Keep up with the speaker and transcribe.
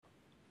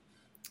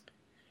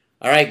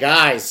All right,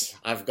 guys,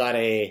 I've got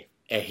a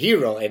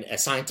hero, a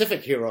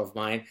scientific hero of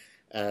mine,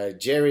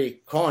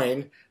 Jerry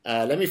Coyne.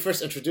 Let me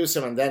first introduce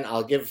him, and then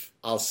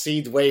I'll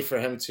cede way for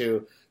him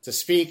to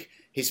speak.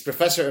 He's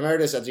professor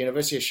emeritus at the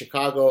University of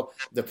Chicago,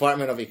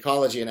 Department of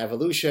Ecology and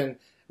Evolution.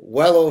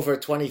 Well over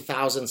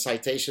 20,000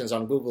 citations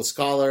on Google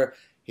Scholar.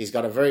 He's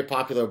got a very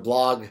popular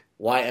blog,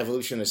 Why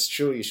Evolution is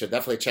True. You should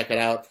definitely check it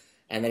out.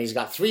 And then he's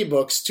got 3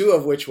 books, 2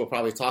 of which we'll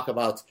probably talk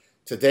about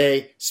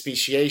today: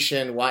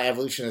 Speciation, Why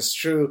Evolution is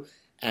True,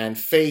 and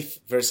Faith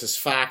versus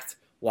Fact,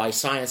 Why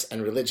Science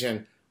and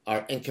Religion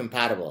are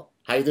Incompatible.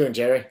 How you doing,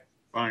 Jerry?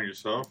 Fine,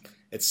 yourself?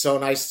 It's so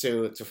nice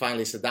to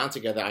finally sit down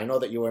together. I know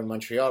that you were in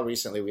Montreal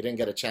recently. We didn't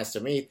get a chance to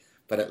meet,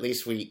 but at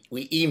least we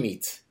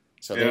e-meet.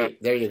 So Yeah.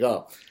 there you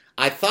go.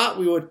 I thought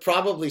we would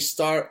probably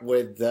start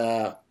with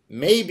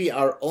maybe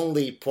our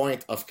only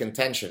point of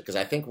contention, because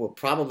I think we're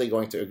probably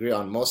going to agree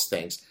on most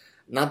things.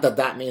 Not that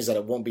that means that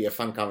it won't be a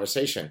fun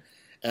conversation.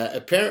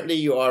 Apparently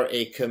you are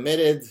a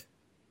committed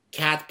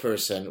cat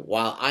person,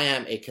 while I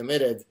am a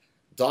committed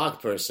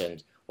dog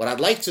person. What I'd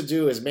like to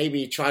do is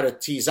maybe try to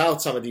tease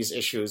out some of these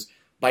issues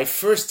by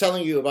first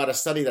telling you about a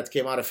study that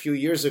came out a few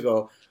years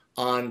ago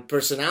on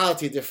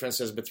personality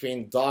differences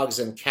between dogs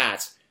and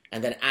cats,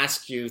 and then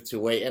ask you to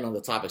weigh in on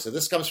the topic. So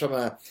this comes from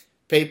a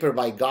paper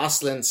by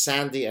Gosselin,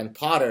 Sandy, and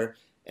Potter.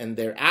 In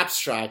their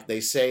abstract,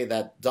 they say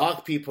that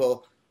dog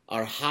people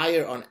are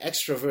higher on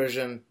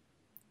extroversion,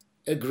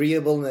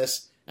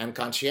 agreeableness, and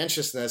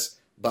conscientiousness,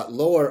 but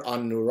lower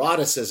on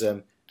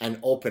neuroticism and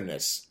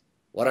openness.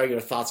 What are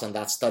your thoughts on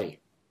that study?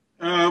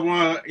 I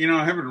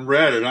haven't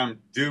read it. I'm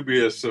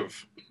dubious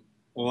of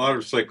a lot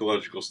of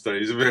psychological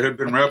studies. If it had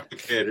been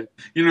replicated,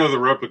 the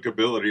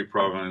replicability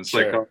problem in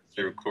psychology,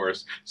 of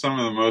course. Some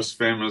of the most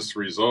famous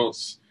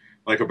results,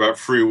 like about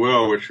free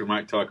will, which we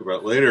might talk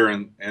about later,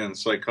 and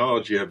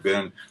psychology have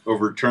been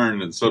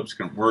overturned in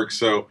subsequent work.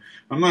 So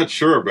I'm not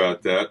sure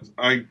about that.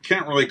 I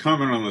can't really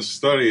comment on the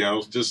study.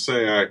 I'll just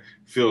say I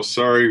feel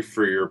sorry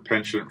for your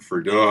penchant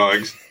for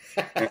dogs.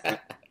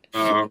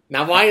 Now,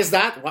 why is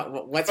that?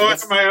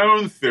 What's my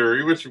own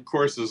theory, which of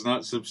course is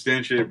not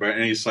substantiated by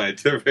any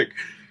scientific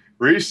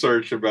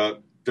research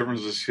about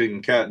differences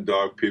between cat and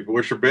dog people,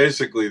 which are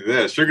basically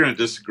this. You're going to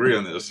disagree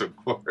on this, of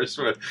course,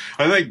 but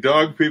I think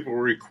dog people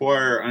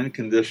require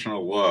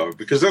unconditional love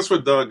because that's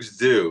what dogs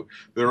do.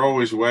 They're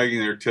always wagging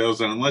their tails,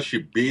 and unless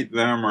you beat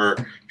them or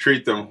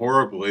treat them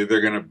horribly,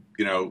 they're going to,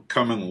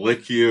 come and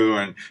lick you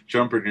and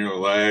jump in your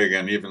leg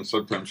and even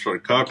sometimes try to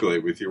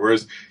copulate with you.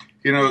 Whereas,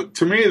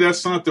 to me,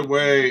 that's not the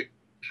way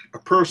a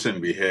person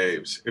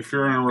behaves. If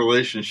you're in a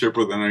relationship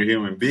with another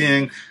human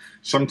being,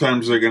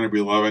 sometimes they're going to be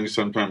loving,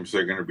 sometimes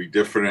they're going to be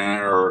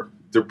diffident or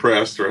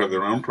depressed or have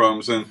their own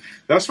problems. And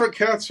that's what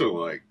cats are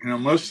like.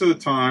 Most of the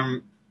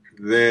time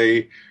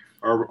they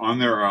are on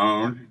their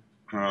own.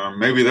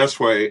 Maybe that's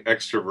why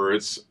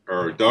extroverts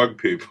are dog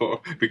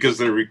people, because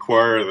they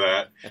require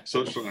that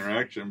social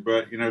interaction.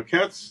 But,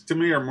 cats to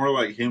me are more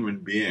like human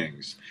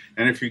beings.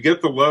 And if you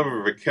get the love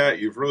of a cat,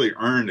 you've really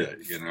earned it,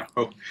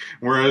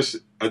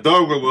 Whereas a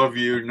dog will love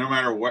you no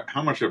matter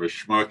how much of a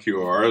schmuck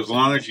you are, as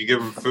long as you give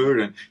him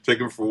food and take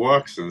him for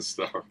walks and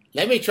stuff.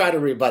 Let me try to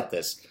rebut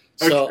this.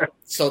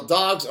 So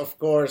dogs, of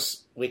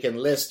course, we can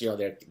list,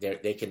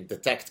 they can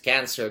detect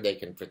cancer,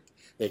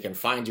 they can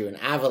find you in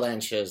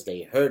avalanches,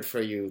 they herd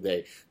for you,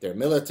 they're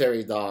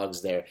military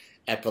dogs, they're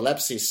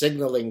epilepsy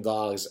signaling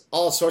dogs,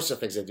 all sorts of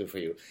things they do for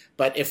you.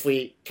 But if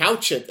we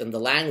couch it in the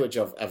language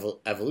of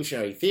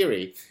evolutionary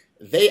theory,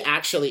 they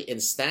actually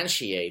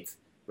instantiate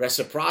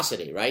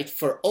reciprocity, right?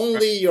 For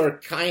only your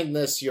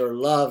kindness, your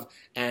love,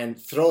 and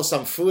throw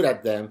some food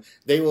at them,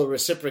 they will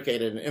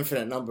reciprocate in an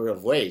infinite number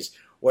of ways.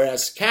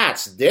 Whereas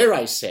cats, dare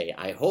I say,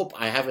 I hope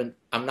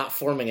I'm not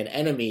forming an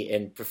enemy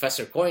in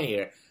Professor Coyne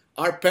here,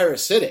 are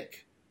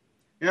parasitic.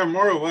 Yeah,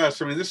 more or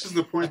less. I mean, this is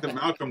the point that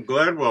Malcolm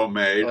Gladwell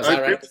made. Was that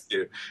I agree right? with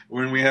you.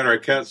 When we had our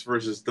cats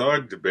versus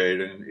dog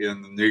debate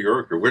in the New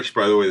Yorker, which,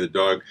 by the way, the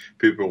dog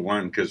people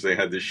won because they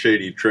had the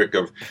shady trick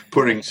of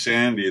putting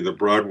Sandy, the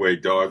Broadway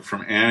dog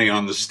from Annie,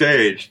 on the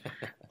stage,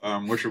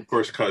 which, of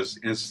course,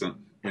 caused instant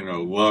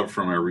love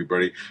from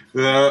everybody.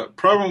 The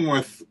problem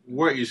with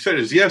what you said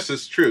is, yes,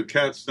 it's true.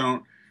 Cats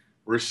don't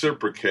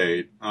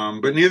reciprocate,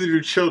 but neither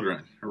do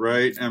children,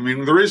 right? I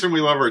mean, the reason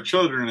we love our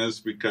children is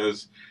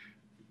because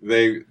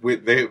they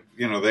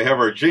have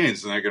our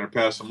genes and they're going to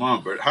pass them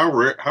on. But how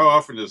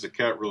often does a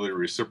cat really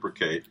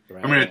reciprocate?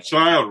 Right. I mean, a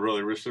child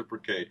really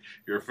reciprocate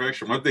your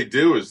affection. What they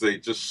do is they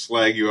just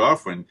slag you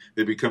off when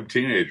they become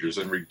teenagers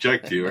and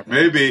reject you. And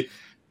maybe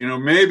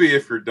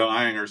if you're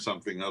dying or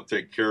something, they'll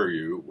take care of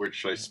you,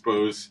 which I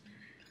suppose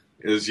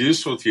is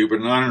useful to you, but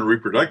not in a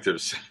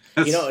reproductive sense.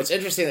 It's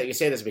interesting that you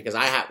say this because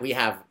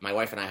my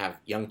wife and I have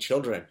young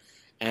children,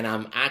 and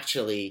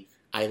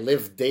I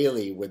live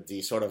daily with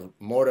the sort of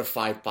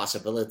mortified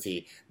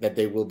possibility that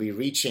they will be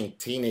reaching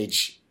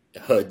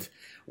teenagehood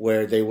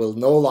where they will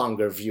no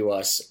longer view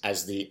us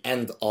as the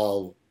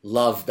end-all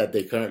love that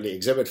they currently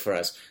exhibit for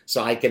us.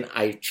 So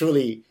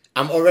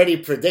I'm already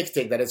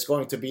predicting that it's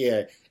going to be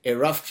a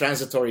rough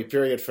transitory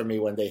period for me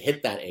when they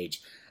hit that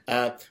age.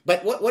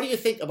 But what do you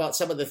think about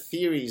some of the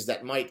theories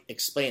that might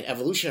explain,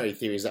 evolutionary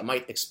theories that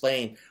might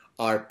explain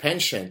our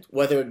penchant,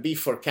 whether it be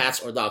for cats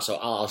or dogs? So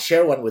I'll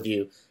share one with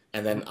you,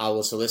 and then I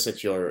will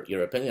solicit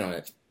your opinion on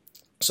it.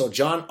 So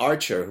John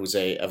Archer, who's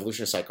a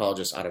evolutionary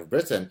psychologist out of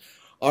Britain,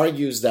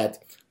 argues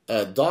that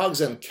dogs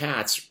and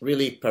cats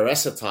really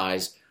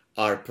parasitize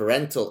our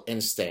parental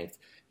instinct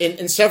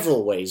in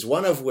several ways.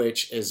 One of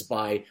which is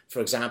by,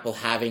 for example,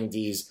 having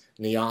these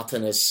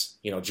neotenous,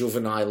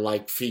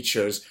 juvenile-like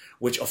features,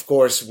 which of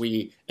course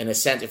we, in a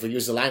sense, if we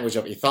use the language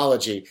of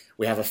ethology,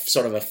 we have a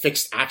sort of a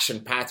fixed action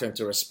pattern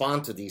to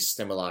respond to these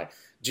stimuli.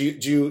 Do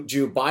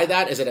you buy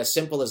that? Is it as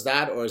simple as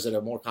that, or is it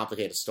a more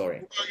complicated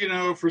story?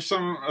 Well, for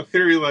a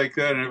theory like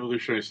that in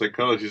evolutionary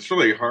psychology, it's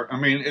really hard. I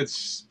mean, it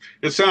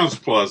sounds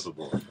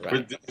plausible,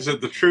 right. But is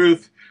it the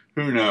truth?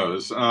 Who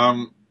knows?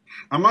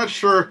 I'm not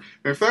sure.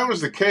 If that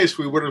was the case,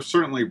 we would have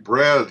certainly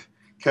bred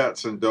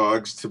cats and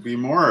dogs to be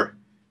more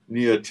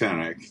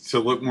neotenic, to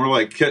look more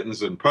like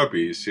kittens and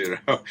puppies,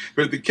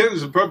 But the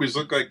kittens and puppies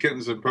look like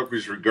kittens and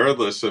puppies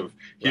regardless of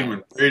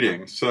human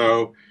breeding.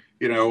 So,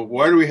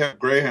 why do we have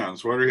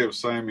greyhounds? Why do we have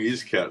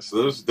Siamese cats?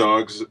 Those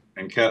dogs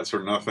and cats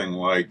are nothing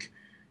like,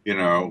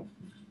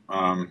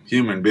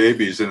 human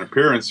babies in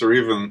appearance, or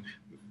even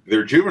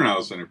they're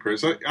juveniles in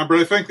appearance. But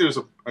I think there's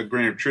a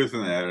grain of truth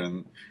in that,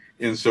 and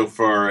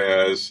insofar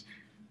as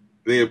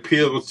they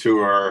appeal to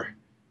our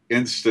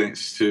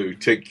instincts to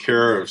take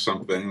care of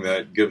something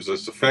that gives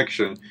us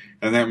affection,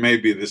 and that may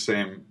be the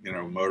same,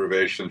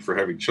 motivation for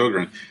having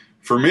children.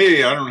 For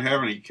me, I don't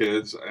have any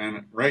kids,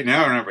 and right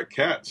now I don't have a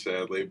cat,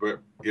 sadly, but,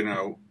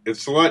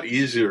 it's a lot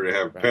easier to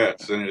have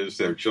pets than it is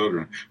to have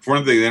children. For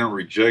one thing, they don't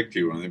reject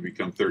you when they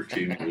become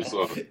 13 years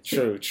old.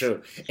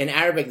 True. In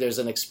Arabic, there's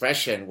an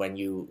expression when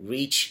you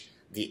reach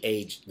the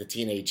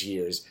teenage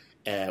years,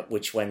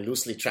 which when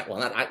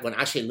when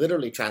actually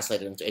literally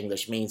translated into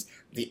English means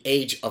the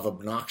age of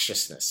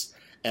obnoxiousness,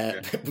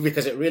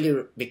 because it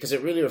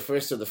really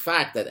refers to the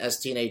fact that as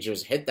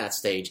teenagers hit that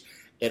stage,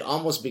 it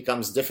almost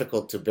becomes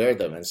difficult to bear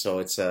them, and so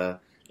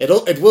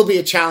it will be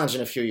a challenge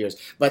in a few years.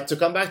 But to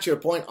come back to your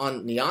point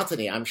on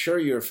neoteny, I'm sure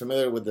you're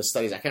familiar with the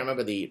studies. I can't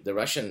remember the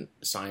Russian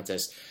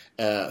scientist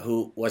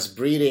who was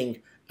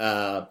breeding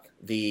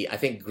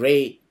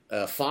gray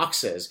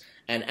foxes.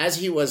 And as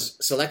he was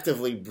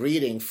selectively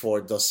breeding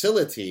for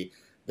docility,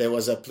 there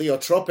was a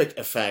pleiotropic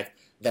effect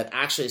that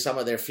actually some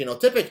of their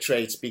phenotypic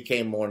traits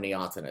became more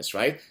neotenous,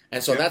 right?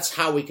 And so that's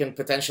how we can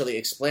potentially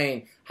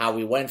explain how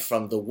we went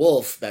from the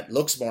wolf that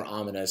looks more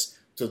ominous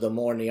to the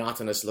more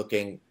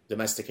neotenous-looking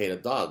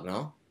domesticated dog,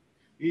 no?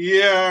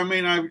 Yeah, I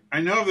mean, I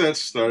know of that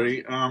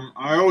study.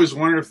 I always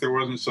wonder if there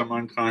wasn't some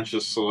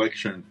unconscious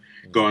selection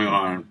going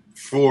on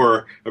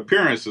for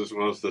appearance as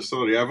well as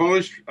docility.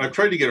 I've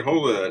tried to get a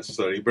hold of that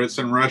study, but it's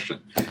in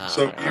Russian.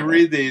 So you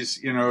read these,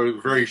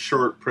 very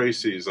short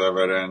précis of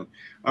it, and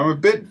I'm a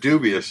bit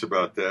dubious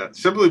about that,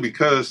 simply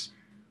because,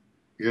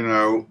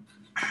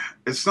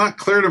 it's not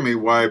clear to me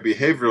why a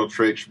behavioral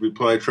trait should be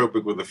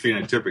pleiotropic with a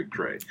phenotypic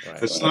trait.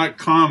 Right. It's not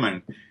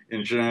common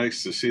in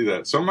genetics to see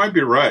that. So I might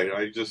be right.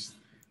 I just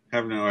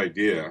have no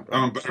idea.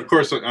 But of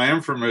course, I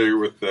am familiar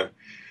with the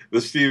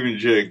Stephen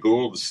Jay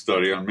Gould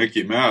study on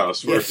Mickey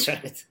Mouse. Where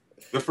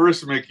the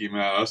first Mickey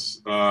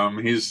Mouse,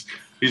 he's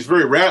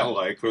very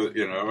rat-like,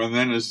 and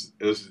then as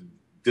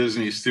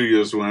Disney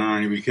Studios went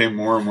on, he became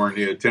more and more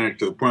neotenic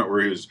to the point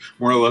where he was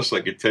more or less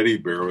like a teddy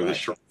bear with a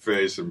short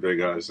face and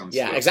big eyes and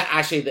stuff. Exactly.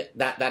 Actually,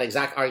 that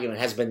exact argument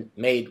has been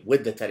made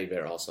with the teddy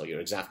bear also. You're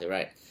exactly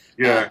right.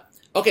 Yeah.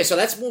 Okay, so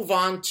let's move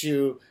on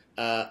to,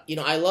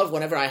 I love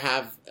whenever I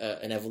have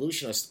an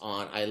evolutionist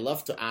on, I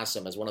love to ask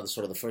them as one of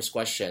the first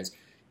questions,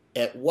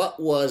 what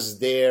was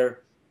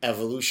their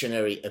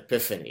evolutionary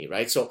epiphany,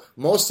 right? So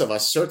most of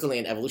us, certainly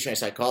in evolutionary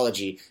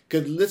psychology,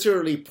 could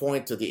literally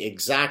point to the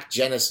exact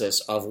genesis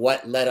of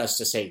what led us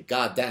to say,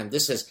 God damn,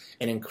 this is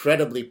an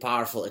incredibly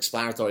powerful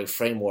explanatory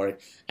framework,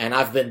 and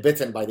I've been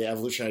bitten by the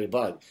evolutionary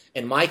bug.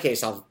 In my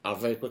case, I'll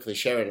very quickly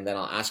share it, and then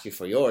I'll ask you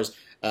for yours.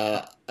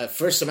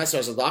 First semester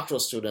as a doctoral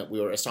student, we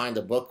were assigned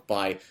a book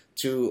by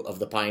two of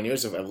the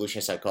pioneers of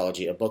evolutionary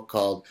psychology, a book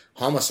called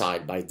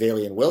Homicide by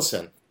Daly and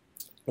Wilson,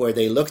 where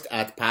they looked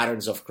at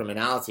patterns of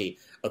criminality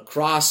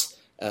across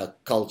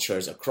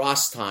cultures,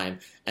 across time,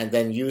 and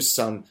then used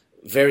some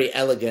very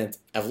elegant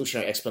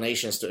evolutionary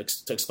explanations to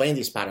explain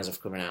these patterns of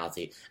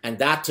criminality. And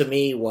that, to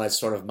me, was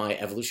sort of my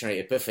evolutionary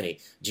epiphany.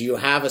 Do you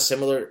have a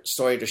similar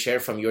story to share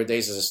from your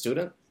days as a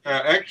student?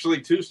 Actually,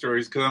 two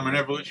stories, because I'm an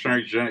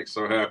evolutionary genetics,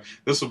 so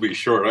this will be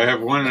short. I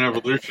have one in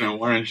evolution and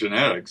one in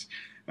genetics,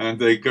 and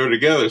they go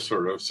together,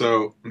 sort of.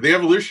 So the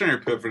evolutionary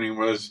epiphany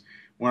was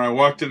when I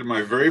walked into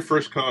my very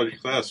first college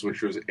class,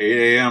 which was 8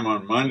 a.m.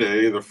 on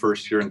Monday, the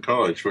first year in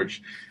college,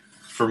 which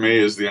for me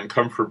is the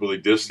uncomfortably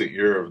distant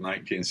year of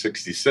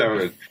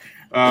 1967.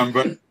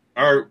 But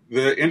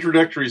the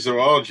introductory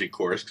zoology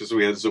course, because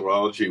we had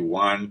zoology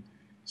one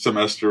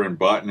semester and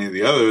botany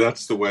the other,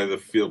 that's the way the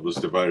field was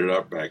divided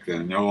up back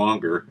then, no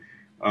longer.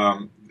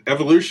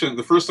 Evolution,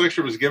 the first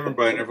lecture was given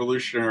by an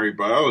evolutionary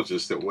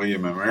biologist at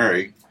William &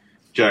 Mary,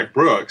 Jack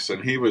Brooks,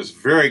 and he was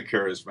very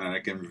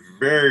charismatic and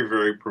very,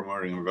 very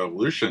promoting of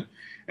evolution.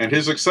 And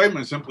his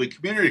excitement simply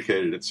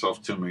communicated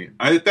itself to me.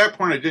 At that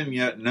point, I didn't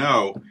yet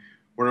know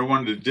what I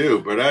wanted to do,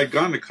 but I had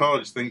gone to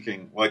college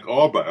thinking, like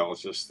all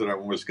biologists, that I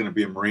was going to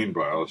be a marine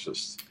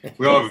biologist.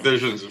 We all have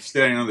visions of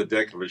standing on the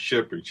deck of a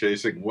ship and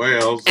chasing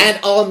whales. And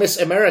all Miss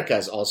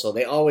Americas also.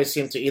 They always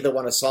seem to either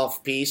want to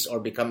solve peace or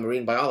become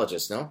marine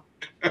biologists, no?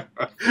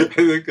 I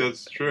think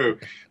that's true.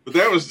 But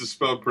that was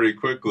dispelled pretty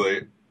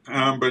quickly.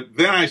 But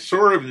then I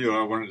sort of knew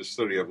I wanted to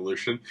study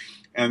evolution.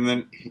 And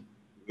then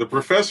the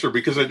professor,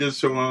 because I did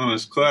so well in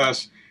his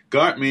class,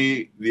 got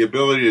me the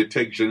ability to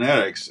take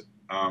genetics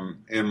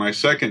in my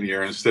second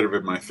year instead of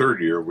in my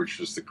third year, which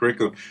is the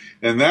curriculum.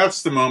 And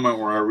that's the moment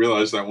where I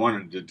realized I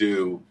wanted to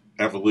do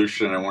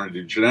evolution. I wanted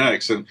to do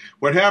genetics. And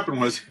what happened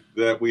was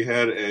that we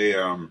had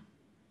a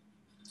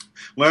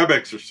lab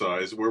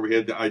exercise where we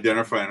had to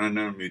identify an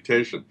unknown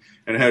mutation.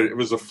 And it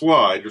was a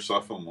fly,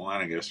 Drosophila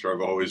melanogaster.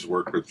 I've always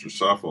worked with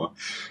Drosophila.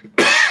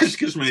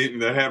 Excuse me,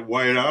 that had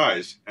white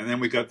eyes. And then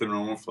we got the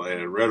normal fly that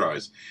had red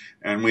eyes.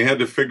 And we had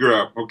to figure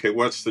out, okay,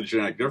 what's the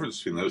genetic difference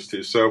between those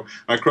two? So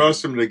I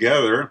crossed them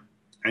together,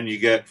 and you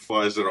get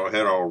flies that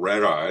had all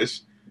red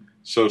eyes.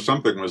 So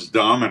something was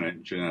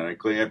dominant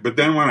genetically. But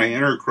then when I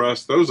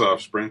intercrossed those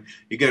offspring,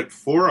 you get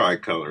four eye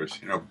colors,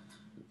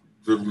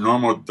 the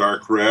normal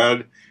dark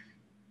red,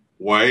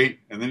 white,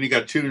 and then you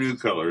got two new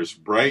colors,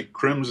 bright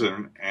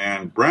crimson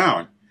and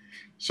brown.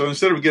 So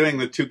instead of getting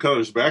the two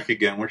colors back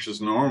again, which is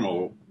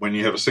normal when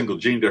you have a single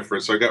gene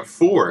difference, I got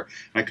four.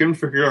 I couldn't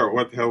figure out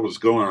what the hell was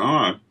going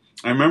on.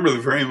 I remember the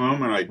very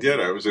moment I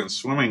did, I was in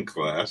swimming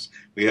class.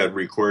 We had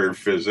required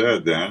phys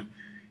ed then.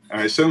 And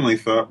I suddenly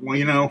thought,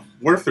 well,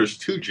 what if there's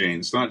two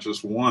genes, not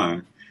just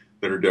one,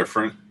 that are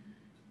different?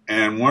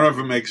 And one of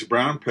them makes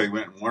brown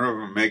pigment, and one of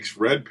them makes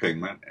red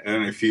pigment.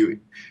 And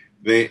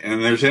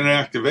there's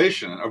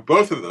inactivation of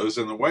both of those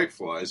in the white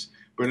flies.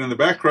 But in the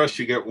back cross,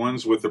 you get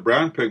ones with the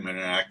brown pigment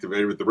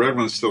inactivated, but the red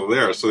one's still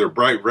there. So they're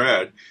bright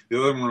red. The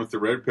other one with the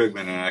red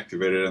pigment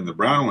inactivated, and the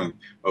brown one,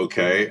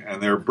 okay, and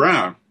they're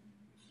brown.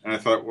 And I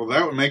thought, well,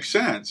 that would make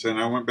sense. And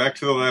I went back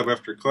to the lab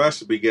after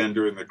class and began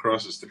doing the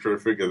crosses to try to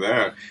figure that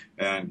out.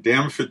 And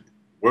damn if it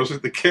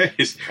wasn't the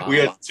case. Wow. We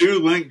had two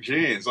linked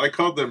genes. I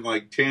called them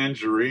like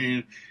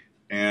tangerine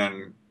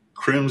and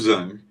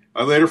crimson.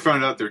 I later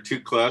found out they're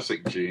two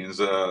classic genes,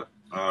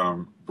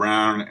 brown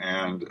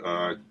and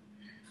I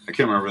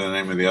can't remember the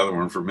name of the other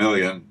one,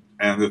 vermilion,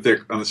 and that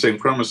they're on the same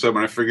chromosome.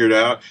 And I figured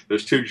out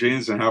there's two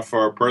genes and how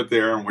far apart they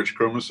are and which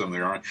chromosome they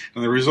are on.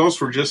 And the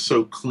results were just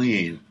so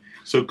clean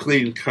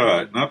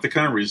cut, not the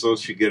kind of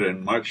results you get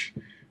in much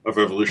of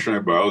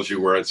evolutionary biology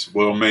where it's,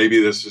 well, maybe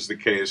this is the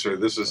case or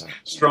this is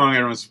strong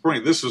evidence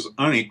supporting. This was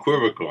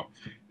unequivocal.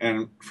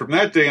 And from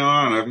that day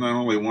on, I've not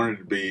only wanted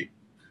to be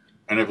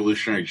an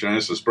evolutionary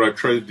geneticist, but I've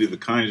tried to do the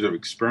kinds of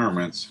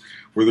experiments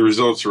where the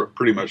results are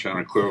pretty much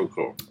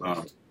unequivocal.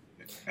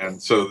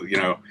 And so,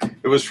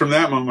 it was from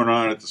that moment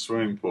on at the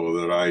swimming pool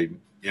that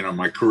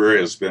my career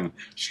has been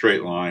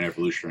straight line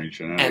evolutionary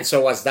genetics. And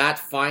so was that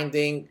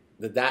finding...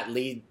 Did that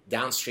lead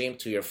downstream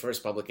to your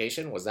first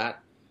publication? Was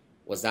that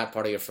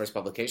part of your first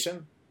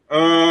publication?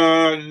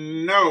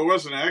 No, it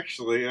wasn't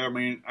actually. I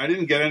mean, I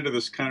didn't get into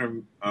this kind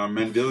of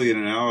Mendelian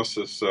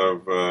analysis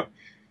of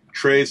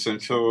traits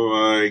until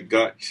I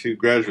got to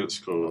graduate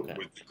school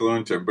with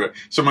Cologne. But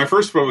so my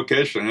first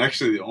publication,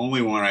 actually the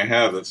only one I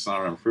have that's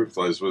not on fruit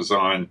flies, was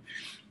on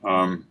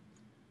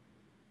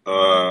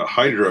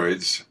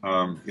hydroids,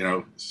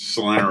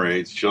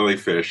 selenerates,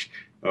 jellyfish.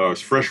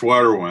 It's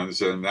freshwater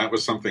ones, and that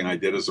was something I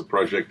did as a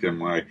project in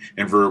my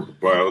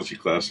invertebrate biology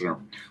class, and it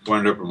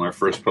wound up in my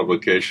first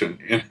publication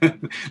in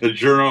the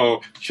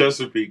journal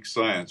Chesapeake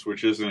Science,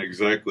 which isn't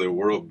exactly a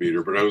world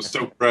beater, but I was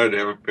so proud to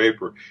have a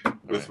paper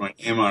with my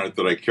name on it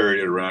that I carried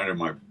it around in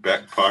my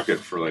back pocket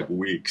for like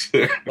weeks.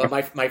 Well,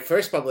 my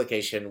first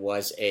publication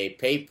was a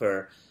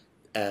paper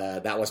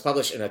that was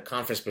published in a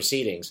conference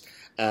proceedings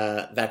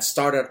that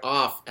started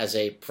off as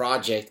a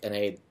project and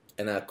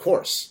a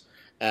course.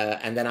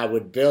 And then I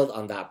would build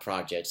on that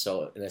project.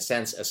 So in a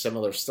sense, a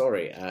similar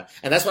story. And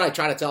that's what I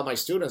try to tell my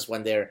students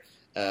when they're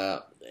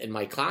in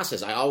my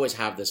classes. I always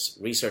have this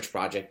research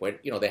project where,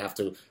 they have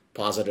to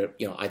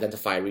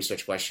identify a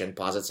research question,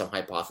 posit some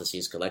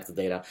hypotheses, collect the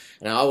data.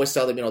 And I always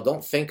tell them,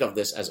 don't think of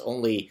this as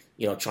only,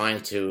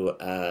 trying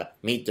to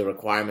meet the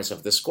requirements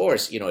of this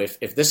course.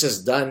 If this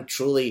is done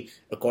truly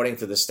according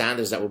to the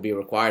standards that would be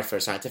required for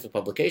a scientific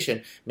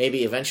publication,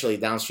 maybe eventually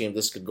downstream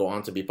this could go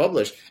on to be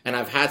published. And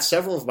I've had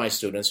several of my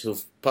students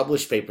who've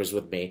published papers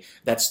with me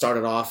that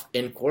started off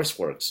in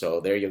coursework. So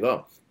there you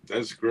go.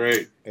 That's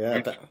great.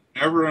 Yeah.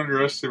 Never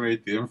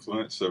underestimate the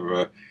influence of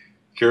a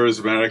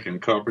charismatic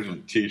and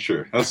competent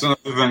teacher. That's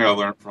another thing I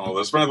learned from all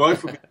this. My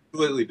life would be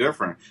completely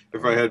different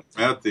if I had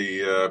met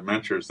the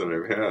mentors that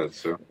I've had.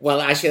 So,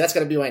 well, actually, that's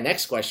going to be my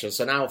next question.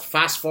 So now,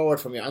 fast forward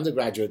from your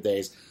undergraduate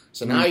days.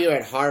 So now you're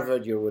at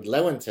Harvard. You're with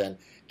Lewontin,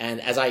 and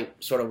as I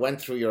sort of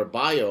went through your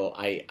bio,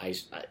 I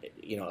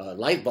a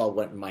light bulb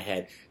went in my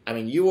head. I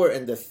mean, you were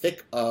in the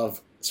thick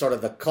of sort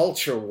of the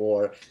culture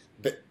war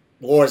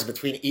wars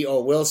between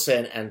E.O.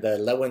 Wilson and the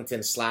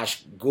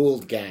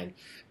Lewontin/Gould gang.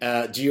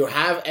 Do you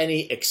have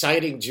any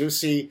exciting,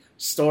 juicy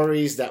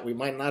stories that we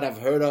might not have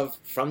heard of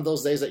from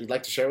those days that you'd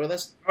like to share with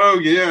us? Oh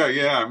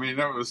yeah. I mean,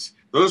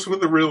 those were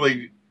the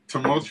really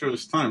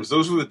tumultuous times.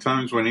 Those were the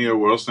times when E.O.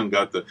 Wilson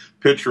got the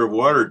pitcher of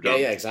water dumped.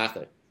 Yeah,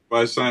 exactly.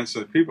 By Science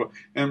of the People,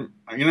 and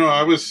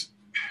I was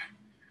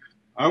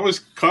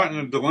caught in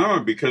a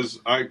dilemma because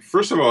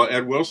first of all,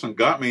 Ed Wilson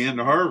got me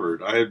into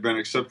Harvard. I had been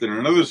accepted in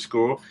another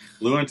school.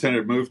 Lewontin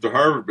had moved to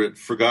Harvard, but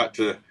forgot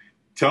to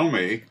tell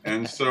me,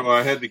 and so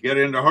I had to get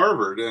into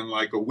Harvard in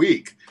like a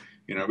week,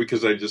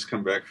 because I'd just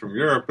come back from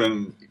Europe,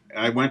 and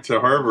I went to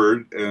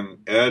Harvard, and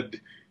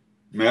Ed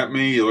met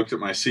me. He looked at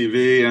my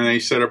CV, and he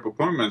set up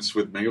appointments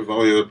with me with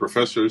all the other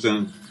professors,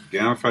 and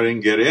damn if I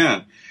didn't get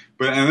in.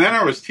 And then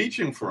I was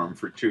teaching for him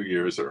for 2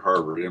 years at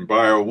Harvard in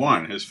Bio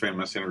 1, his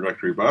famous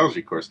introductory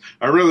biology course.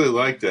 I really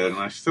liked Ed, and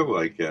I still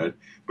like Ed.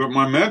 But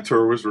my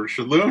mentor was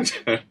Richard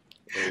Lewontin,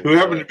 who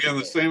happened to be on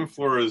the same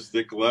floor as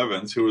Dick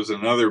Levins, who was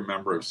another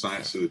member of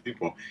Science of the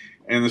People.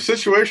 And the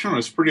situation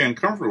was pretty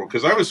uncomfortable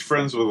because I was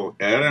friends with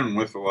Ed and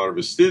with a lot of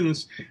his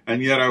students,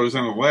 and yet I was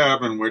in a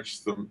lab in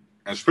which,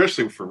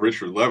 especially for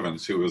Richard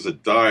Levins, who was a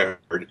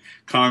diehard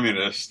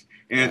communist,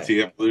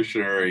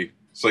 anti-evolutionary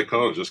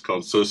psychologist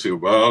called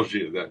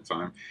sociobiology at that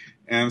time.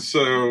 And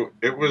so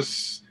it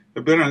was a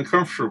bit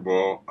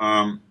uncomfortable.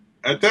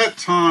 At that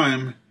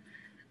time,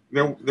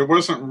 there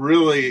wasn't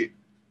really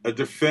a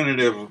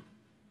definitive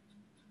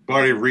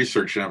body of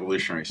research in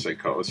evolutionary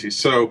psychology.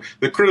 So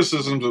the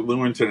criticisms that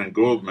Lewontin and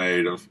Gould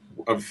made of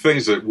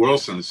things that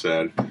Wilson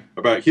said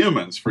about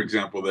humans, for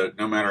example, that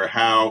no matter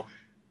how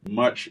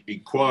much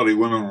equality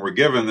women were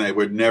given, they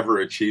would never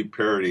achieve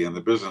parity in the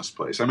business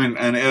place. I mean,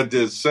 and Ed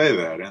did say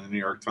that in the New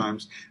York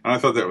Times, and I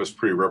thought that was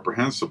pretty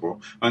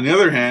reprehensible. On the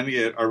other hand,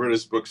 I read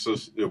his book,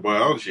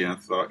 Sociobiology, and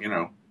thought,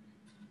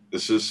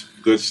 this is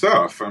good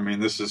stuff. I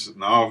mean, this is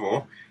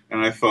novel.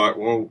 And I thought,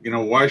 well,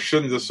 why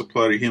shouldn't this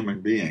apply to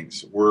human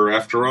beings? We're,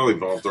 after all,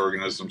 evolved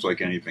organisms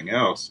like anything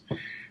else.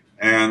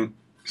 And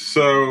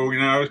so,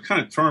 I was kind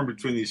of torn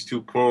between these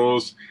two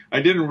poles.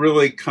 I didn't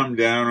really come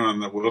down on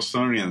the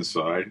Wilsonian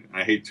side.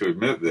 I hate to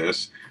admit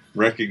this,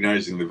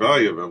 recognizing the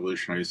value of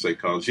evolutionary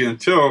psychology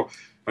until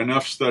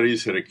enough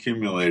studies had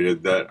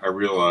accumulated that I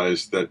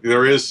realized that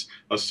there is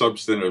a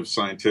substantive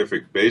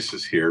scientific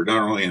basis here,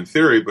 not only in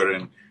theory, but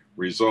in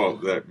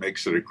result that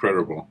makes it a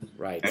credible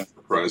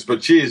enterprise.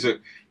 But geez,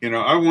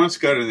 I once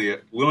got in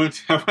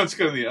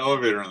the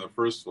elevator on the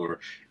first floor.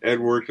 Ed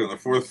worked on the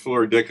fourth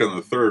floor, Dick on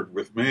the third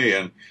with me,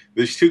 and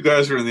these two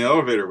guys were in the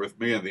elevator with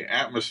me, and the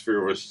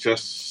atmosphere was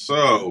just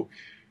so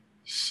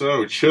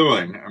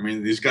chilling. I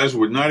mean, these guys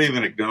would not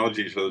even acknowledge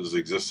each other's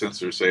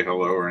existence or say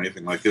hello or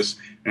anything like this.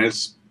 And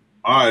it's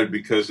odd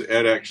because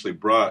Ed actually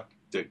brought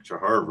Dick to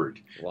Harvard.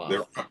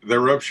 Wow. Their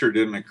rupture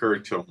didn't occur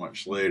till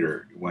much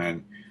later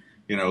when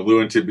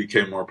Lewontin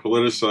became more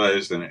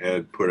politicized and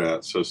Ed put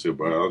out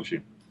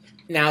sociobiology.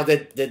 Now,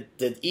 did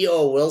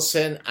E.O.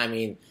 Wilson,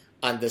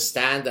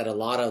 understand that a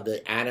lot of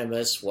the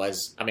animus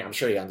was, I'm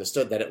sure he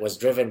understood that it was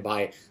driven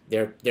by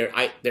their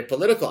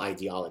political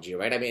ideology,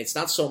 right? It's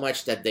not so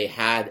much that they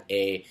had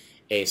a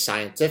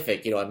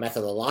scientific, a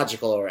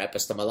methodological or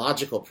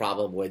epistemological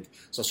problem with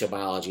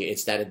sociobiology.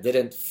 It's that it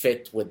didn't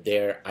fit with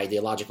their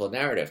ideological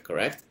narrative,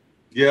 correct?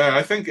 Yeah,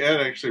 I think Ed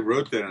actually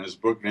wrote that in his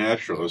book,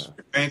 Naturalist.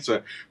 It paints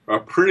a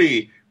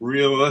pretty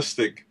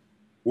realistic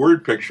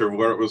word picture of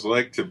what it was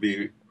like to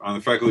be on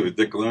the faculty with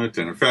Dick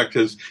Lewontin. In fact,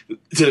 his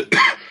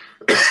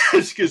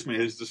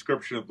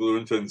description of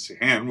Lewontin's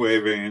hand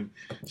waving and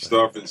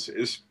stuff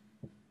is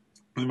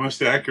the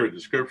most accurate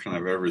description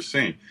I've ever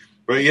seen.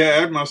 But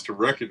yeah, Ed must have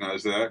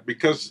recognized that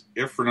because,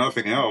 if for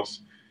nothing else,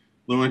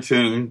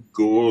 Lewontin,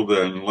 Gould,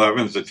 and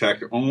Levins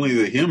attacked only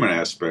the human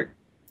aspect.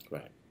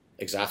 Right,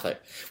 exactly.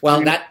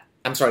 Well,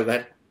 I'm sorry, go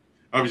ahead.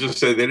 I was just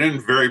saying they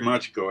didn't very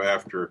much go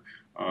after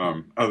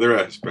other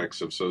aspects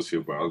of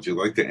sociobiology,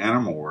 like the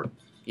animal work.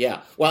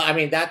 Yeah. Well, I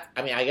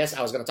guess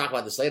I was going to talk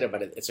about this later,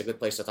 but it's a good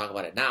place to talk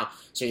about it now.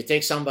 So you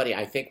take somebody,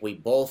 I think we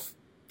both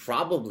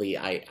probably,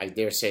 I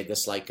dare say,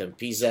 dislike him,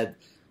 PZ,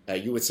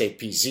 you would say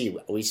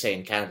PZ, we say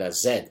in Canada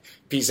Z,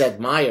 PZ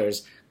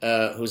Myers,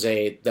 who's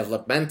a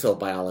developmental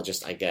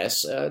biologist, I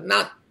guess,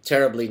 not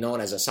terribly known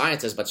as a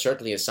scientist, but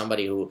certainly as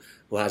somebody who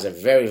has a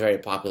very, very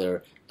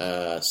popular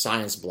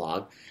science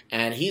blog.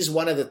 And he's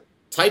one of the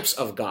types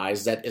of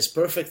guys that is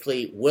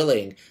perfectly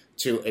willing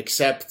to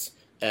accept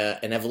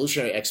an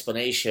evolutionary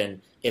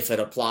explanation if it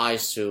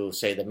applies to,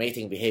 say, the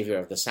mating behavior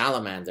of the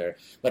salamander.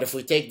 But if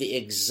we take the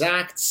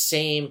exact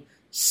same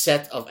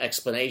set of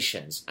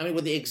explanations,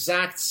 with the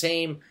exact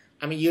same,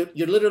 you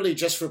literally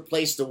just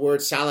replace the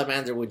word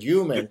salamander with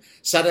human,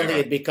 suddenly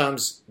it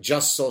becomes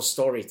just so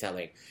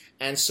storytelling.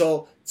 And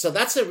so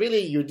that's a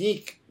really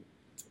unique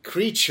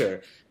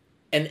creature,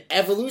 an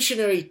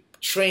evolutionary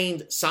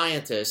trained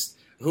scientist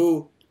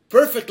who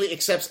perfectly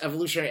accepts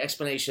evolutionary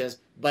explanations,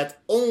 but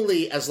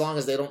only as long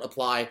as they don't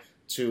apply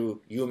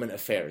to human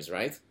affairs,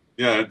 right?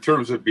 Yeah, in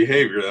terms of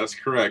behavior, that's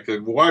correct.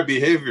 And why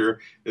behavior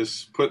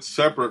is put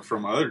separate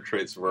from other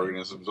traits of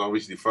organisms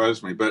always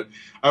defies me. But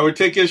I would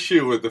take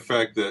issue with the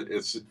fact that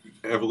it's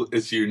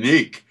a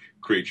unique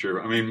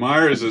creature. I mean,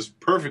 Myers is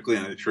perfectly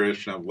in the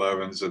tradition of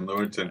Levins and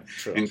Lewontin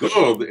True. and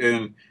Gould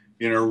in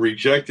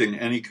rejecting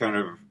any kind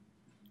of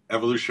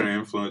evolutionary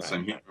influence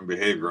on human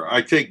behavior.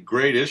 I take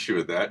great issue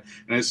with that,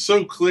 and it's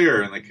so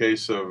clear in the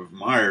case of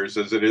Myers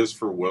as it is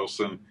for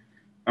Wilson.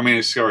 I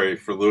mean, sorry,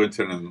 for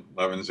Lewontin and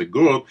Levins and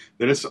Gould,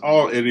 that it's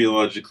all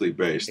ideologically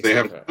based.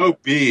 Exactly. They have no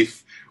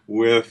beef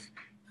with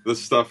the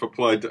stuff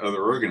applied to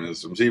other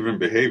organisms, even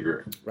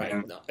behavior.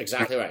 Right. No,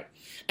 exactly right.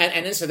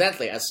 And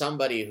incidentally, as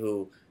somebody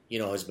who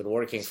has been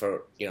working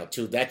for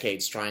 2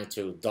 decades trying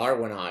to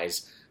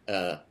Darwinize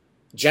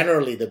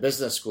generally the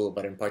business school,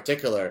 but in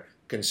particular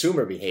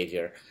consumer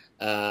behavior,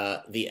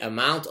 the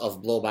amount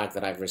of blowback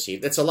that I've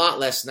received, it's a lot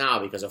less now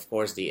because, of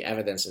course, the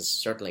evidence is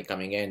certainly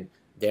coming in.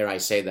 Dare I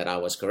say that I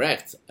was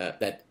correct,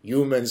 that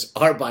humans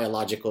are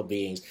biological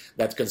beings,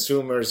 that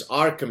consumers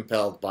are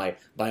compelled by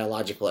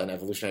biological and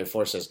evolutionary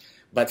forces.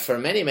 But for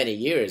many, many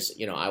years,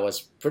 I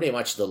was pretty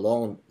much the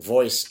lone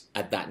voice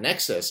at that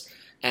nexus.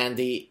 And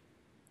the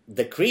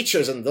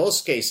creatures in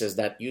those cases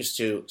that used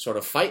to sort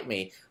of fight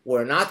me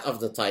were not of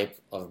the type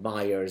of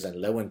Myers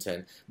and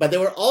Lewontin, but they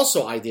were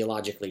also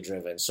ideologically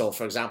driven. So,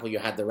 for example, you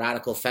had the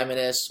radical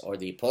feminists or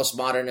the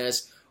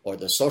postmodernists or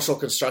the social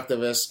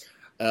constructivists,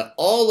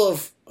 all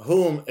of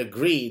whom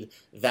agreed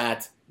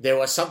that there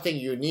was something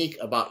unique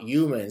about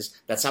humans,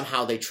 that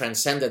somehow they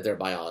transcended their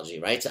biology,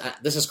 right?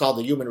 This is called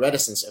the human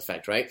reticence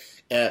effect, right?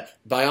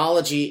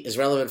 Biology is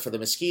relevant for the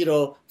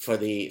mosquito, for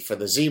the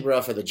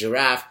zebra, for the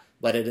giraffe,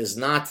 but it is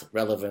not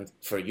relevant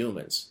for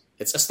humans.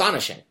 It's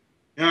astonishing.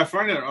 Yeah, I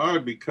find it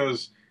odd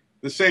because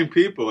the same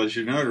people, as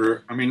you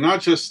noted,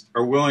 not just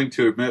are willing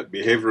to admit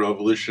behavioral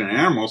evolution in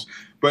animals,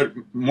 but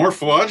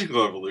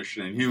morphological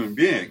evolution in human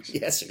beings.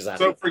 Yes,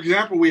 exactly. So, for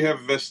example, we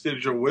have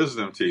vestigial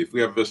wisdom teeth,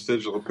 we have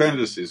vestigial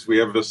appendices, we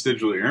have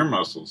vestigial ear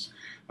muscles.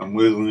 I'm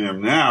wiggling them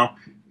now.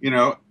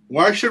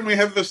 Why shouldn't we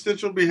have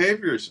vestigial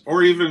behaviors,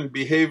 or even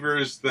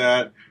behaviors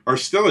that are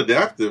still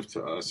adaptive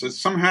to us? It's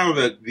somehow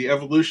that the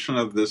evolution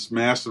of this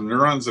mass of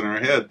neurons in our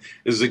head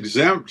is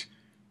exempt.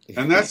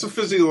 And that's a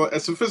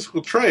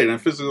physical trait and a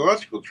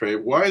physiological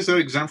trait. Why is that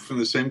exempt from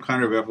the same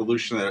kind of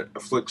evolution that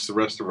afflicts the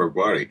rest of our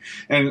body?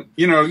 And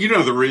you know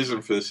the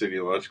reason for this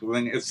ideological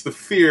thing. It's the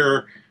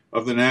fear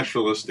of the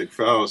naturalistic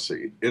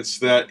fallacy. It's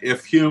that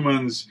if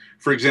humans,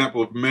 for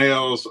example, if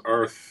males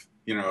are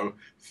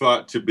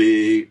thought to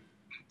be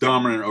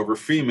dominant over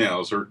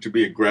females or to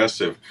be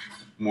aggressive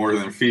more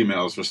than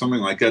females or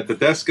something like that,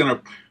 that's going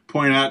to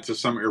point out to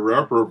some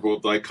irreparable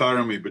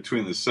dichotomy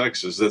between the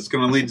sexes that's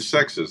going to lead to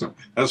sexism.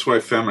 That's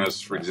why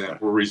feminists, for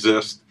example,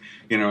 resist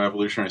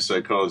evolutionary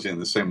psychology in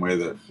the same way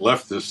that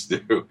leftists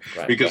do,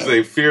 because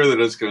they fear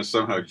that it's going to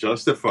somehow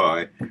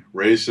justify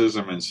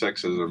racism and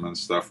sexism and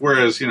stuff.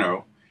 Whereas,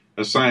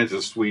 as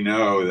scientists, we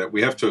know that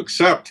we have to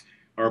accept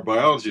our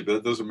biology, but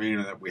that doesn't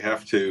mean that we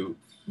have to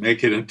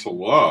make it into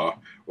law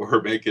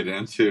or make it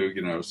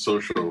into,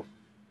 social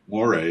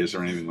mores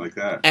or anything like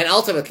that. And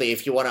ultimately,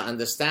 if you want to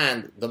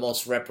understand the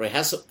most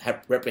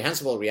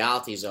reprehensible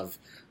realities of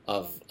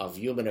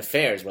human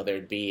affairs, whether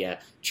it be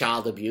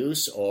child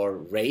abuse or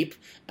rape,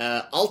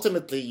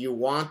 ultimately you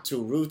want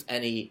to root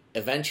any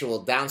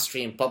eventual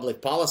downstream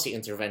public policy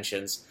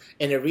interventions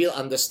in a real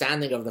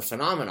understanding of the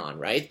phenomenon,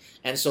 right?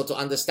 And so to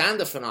understand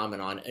the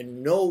phenomenon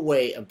in no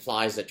way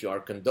implies that you are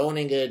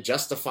condoning it,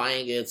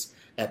 justifying it,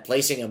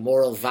 placing a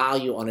moral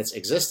value on its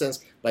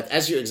existence. But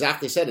as you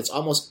exactly said, it's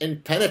almost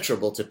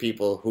impenetrable to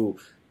people who,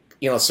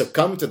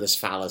 succumb to this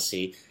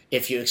fallacy.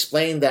 If you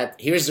explain that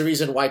here's the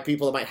reason why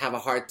people might have a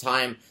hard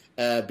time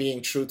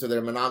being true to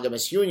their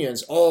monogamous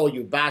unions, oh,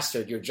 you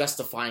bastard, you're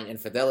justifying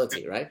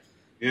infidelity, right?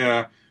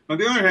 Yeah. On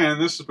the other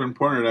hand, this has been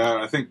pointed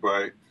out, I think,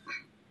 by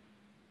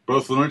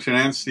both Lewontin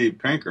and Steve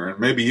Pinker, and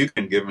maybe you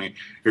can give me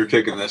your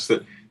take on this,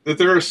 that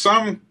there are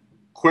some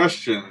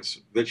questions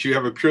that you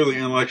have a purely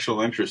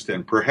intellectual interest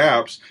in,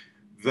 perhaps,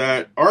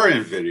 that are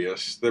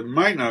invidious, that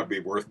might not be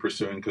worth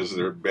pursuing because of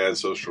their bad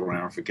social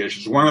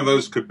ramifications. One of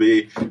those could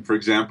be, for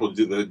example,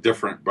 do the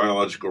different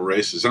biological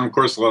races. And of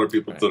course, a lot of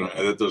people don't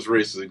know that those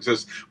races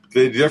exist, but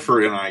they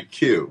differ in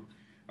IQ.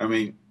 I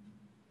mean,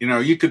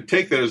 you could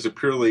take that as a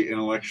purely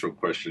intellectual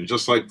question,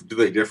 just like do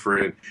they differ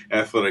in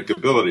athletic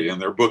ability?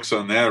 And there are books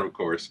on that, of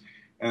course.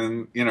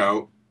 And,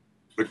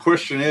 the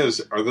question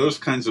is, are those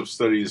kinds of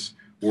studies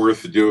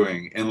worth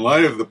doing in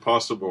light of the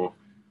possible,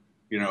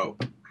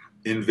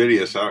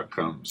 invidious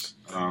outcomes?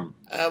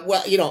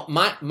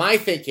 My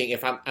thinking,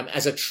 if I'm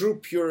as a true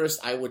purist,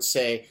 I would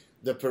say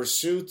the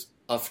pursuit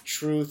of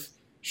truth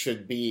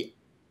should be,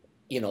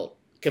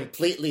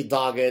 completely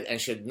dogged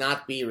and should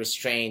not be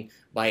restrained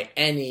by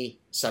any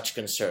such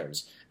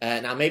concerns.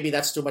 Now, maybe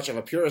that's too much of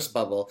a purist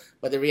bubble,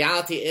 but the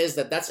reality is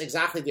that that's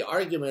exactly the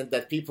argument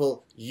that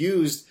people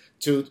used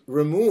to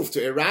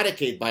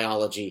eradicate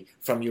biology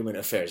from human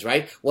affairs,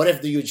 right? What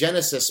if the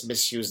eugenicists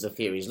misused the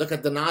theories? Look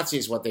at the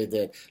Nazis, what they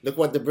did. Look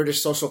what the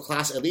British social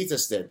class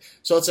elitists did.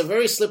 So it's a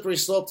very slippery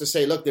slope to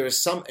say, look, there is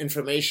some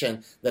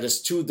information that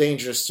is too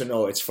dangerous to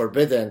know. It's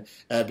forbidden,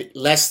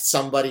 lest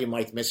somebody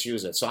might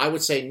misuse it. So I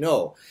would say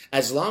no.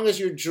 As long as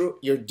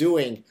you're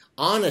doing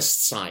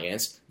honest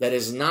science that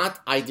is not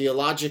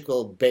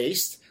ideological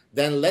based,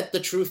 then let the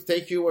truth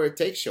take you where it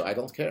takes you. I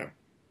don't care.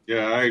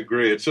 Yeah, I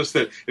agree. It's just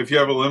that if you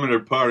have a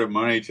limited pot of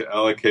money to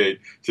allocate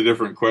to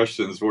different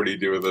questions, what do you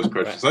do with those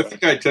questions? Right. I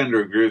think I tend to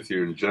agree with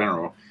you in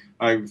general.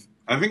 I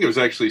think it was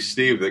actually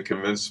Steve that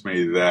convinced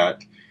me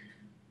that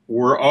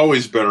we're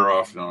always better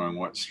off knowing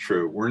what's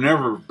true. We're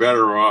never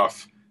better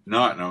off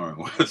not knowing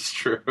what's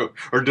true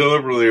or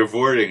deliberately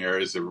avoiding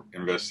areas of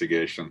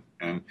investigation.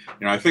 And,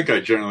 I think I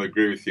generally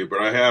agree with you,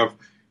 but I have,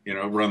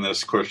 run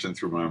this question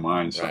through my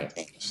mind.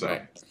 Right. So.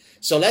 Right.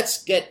 So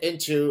let's get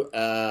into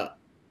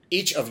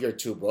each of your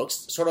two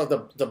books, sort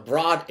of the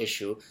broad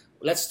issue.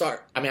 Let's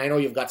start. I mean, I know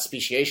you've got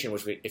speciation,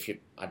 which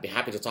I'd be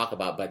happy to talk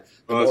about, but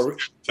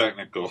that's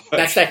technical.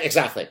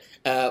 Exactly.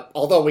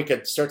 Although we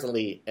could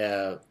certainly,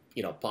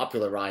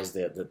 popularize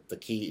the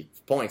key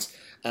points.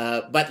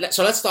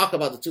 So let's talk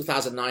about the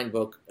 2009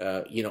 book,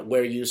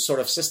 where you sort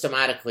of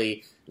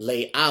systematically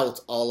lay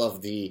out all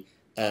of the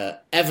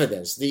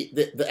evidence,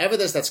 the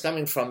evidence that's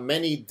coming from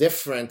many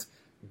different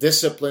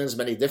disciplines,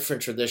 many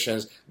different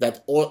traditions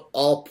that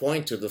all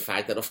point to the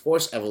fact that, of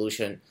course,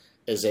 evolution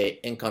is a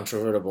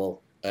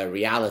incontrovertible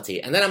reality.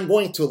 And then I'm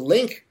going to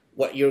link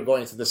what you're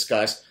going to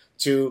discuss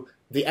to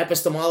the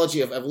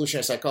epistemology of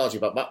evolutionary psychology.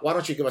 But why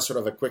don't you give us sort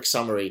of a quick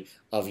summary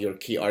of your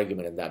key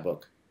argument in that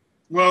book?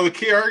 Well, the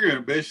key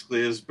argument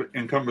basically is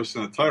encompassed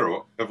in the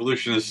title,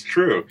 evolution is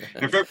true.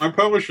 In fact, my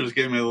publishers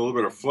gave me a little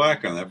bit of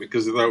flack on that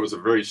because they thought it was a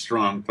very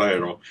strong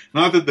title.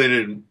 Not that they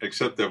didn't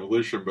accept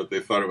evolution, but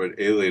they thought it would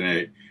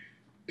alienate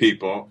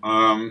people.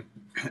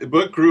 The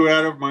book grew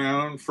out of my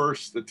own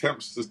first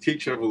attempts to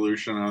teach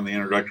evolution on the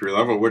introductory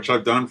level, which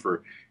I've done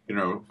for,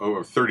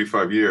 over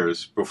 35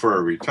 years before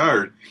I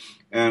retired.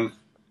 And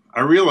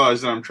I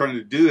realized that I'm trying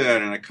to do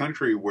that in a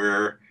country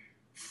where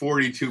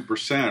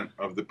 42%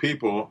 of the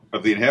people,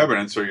 of the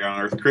inhabitants, are young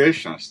Earth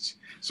creationists.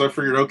 So I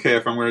figured, okay,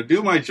 if I'm going to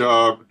do my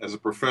job as a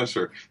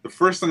professor, the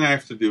first thing I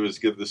have to do is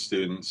give the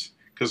students,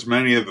 because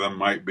many of them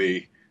might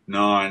be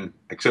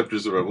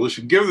non-acceptors of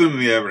evolution, give them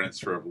the evidence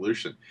for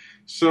evolution.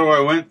 So I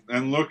went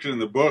and looked in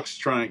the books,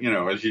 trying,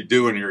 as you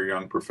do when you're a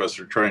young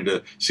professor, trying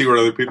to see what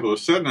other people have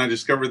said, and I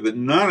discovered that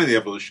none of the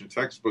evolution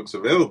textbooks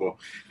available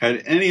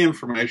had any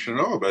information at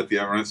all about the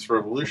evidence for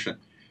evolution,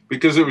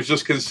 because it was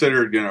just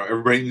considered,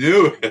 everybody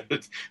knew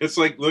it. It's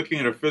like looking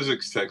at a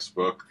physics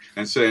textbook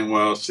and saying,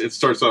 well, it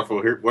starts off,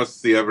 well, here, what's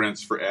the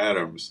evidence for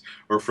atoms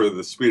or for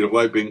the speed of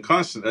light being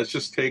constant? That's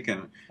just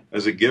taken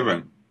as a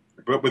given.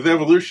 But with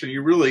evolution,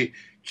 you really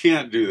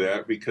can't do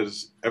that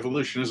because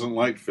evolution isn't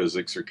like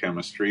physics or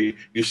chemistry.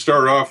 You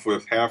start off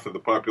with half of the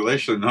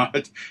population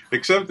not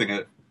accepting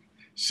it.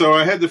 So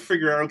I had to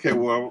figure out, okay,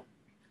 well,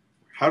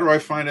 how do I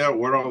find out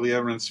what all the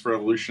evidence for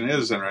evolution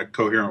is in a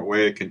coherent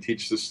way I can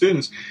teach the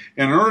students?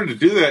 And in order to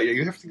do that,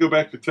 you have to go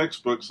back to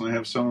textbooks, and I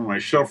have some on my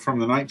shelf from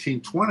the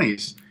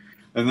 1920s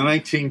and the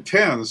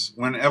 1910s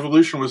when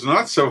evolution was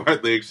not so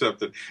widely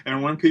accepted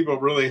and when people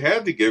really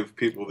had to give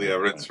people the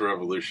evidence for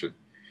evolution.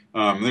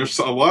 There's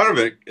a lot of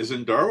it is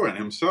in Darwin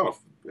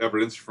himself,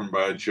 evidence from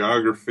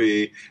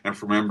biogeography and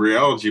from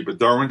embryology, but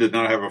Darwin did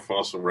not have a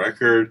fossil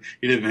record.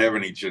 He didn't have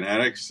any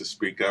genetics to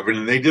speak of,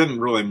 and they didn't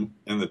really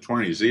in the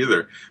 20s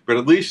either. But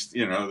at least,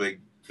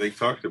 they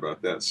talked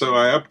about that. So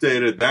I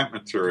updated that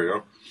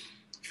material,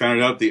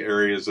 found out the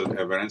areas of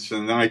evidence,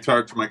 and then I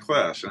taught to my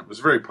class, and it was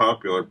a very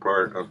popular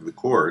part of the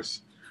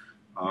course.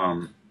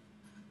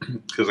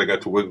 Because I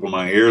got to wiggle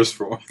my ears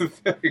for one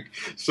thing.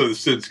 So the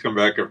students come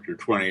back after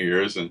 20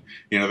 years and,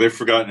 they've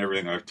forgotten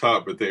everything I've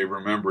taught, but they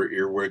remember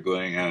ear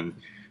wiggling and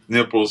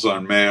nipples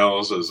on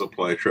males as a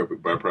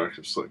pleiotropic byproduct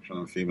of selection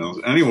on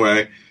females.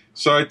 Anyway,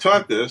 so I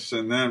taught this,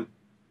 and then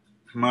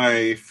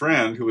my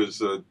friend, who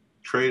was a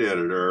trade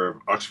editor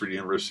of Oxford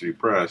University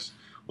Press,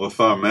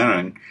 Latha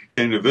Menon,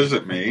 came to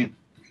visit me,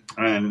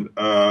 and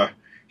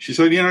she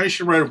said, you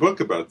should write a book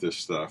about this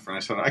stuff. And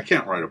I said, I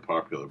can't write a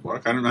popular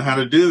book. I don't know how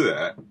to do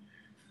that.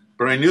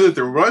 But I knew that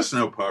there was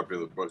no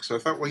popular book, so I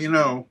thought,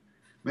 well,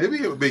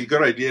 maybe it would be a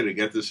good idea to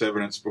get this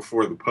evidence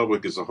before the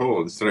public as a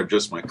whole instead of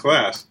just my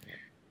class.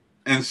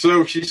 And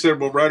so she said,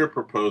 well, write a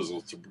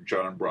proposal to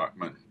John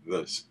Brockman,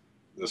 the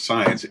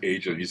science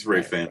agent. He's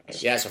very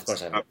famous. Yes, of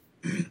course I know.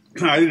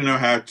 I didn't know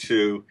how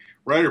to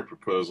write a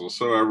proposal,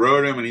 so I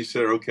wrote him, and he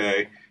said,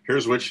 okay,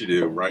 here's what you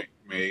do. Write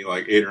me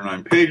like 8 or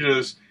 9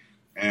 pages.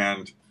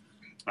 And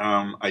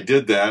I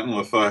did that, and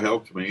Latha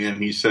helped me, and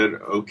he said,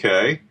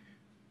 okay,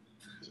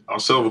 I'll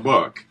sell the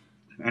book.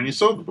 And he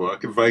sold the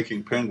book, and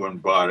Viking Penguin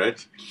bought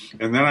it.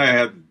 And then I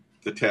had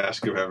the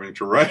task of having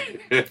to write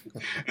it.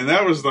 And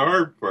that was the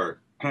hard part.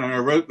 I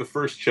wrote the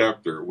first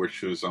chapter,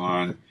 which was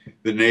on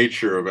the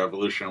nature of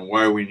evolution and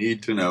why we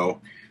need to know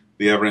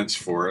the evidence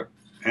for it.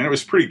 And it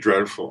was pretty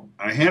dreadful.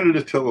 I handed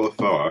it to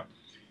Latha,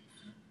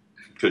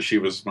 because she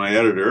was my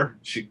editor.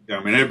 It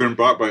had been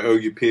bought by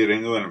OUP in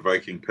England and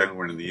Viking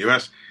Penguin in the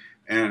U.S.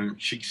 And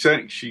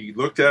she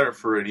looked at it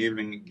for an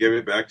evening, gave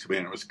it back to me,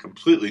 and it was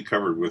completely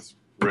covered with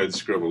red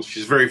scribbles.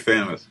 She's very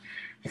famous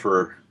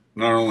for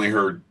not only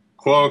her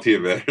quality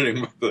of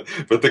editing, but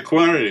the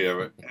quantity of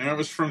it. And it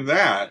was from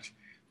that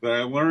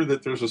I learned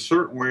that there's a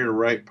certain way to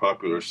write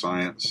popular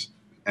science.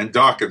 And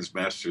Dawkins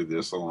mastered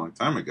this a long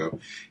time ago.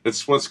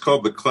 It's what's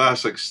called the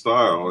classic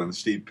style in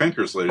Steve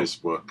Pinker's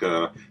latest book,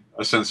 A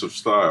Sense of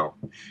Style.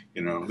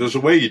 There's a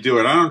way you do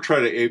it. I don't try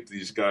to ape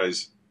these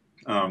guys'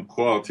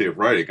 quality of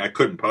writing. I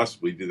couldn't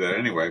possibly do that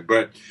anyway.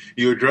 But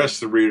you address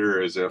the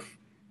reader as if,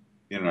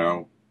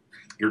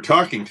 you're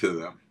talking to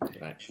them.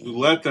 Right. You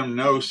let them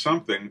know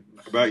something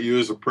about you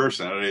as a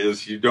person. That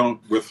is, you don't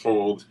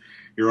withhold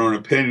your own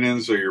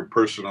opinions or your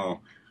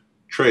personal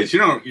traits. You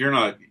don't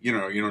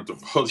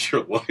divulge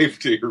your life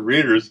to your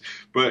readers,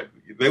 but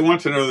they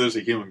want to know there's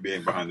a human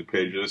being behind the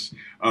pages.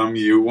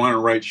 You want to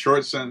write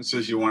short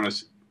sentences. You want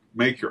to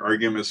make your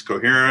arguments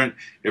coherent.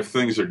 If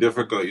things are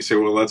difficult, you say,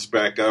 well, let's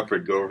back up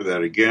and go over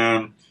that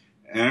again.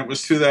 And it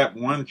was through that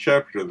one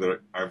chapter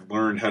that I've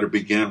learned how to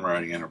begin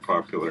writing in a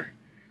popular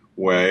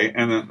way.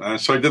 And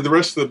so I did the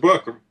rest of the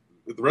book.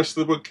 The rest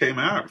of the book came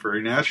out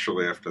very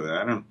naturally after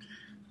that.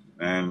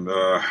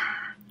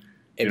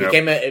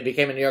 It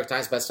became a New York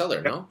Times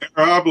bestseller, no?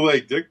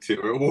 Probably dictu.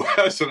 It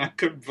was, and I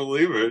couldn't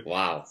believe it.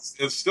 Wow.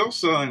 It's still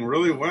selling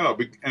really well.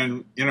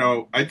 And,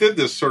 I did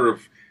this sort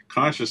of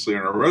consciously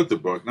when I wrote the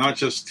book, not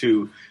just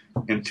to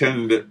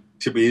intend it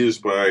to be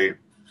used by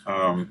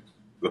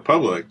the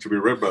public, to be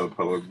read by the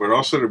public, but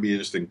also to be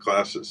used in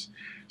classes.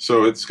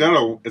 So it's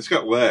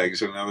got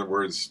legs. In other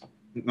words,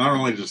 not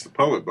only does the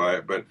public buy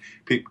it, but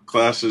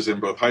classes in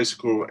both high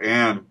school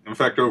and, in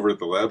fact, over at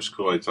the lab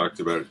school, I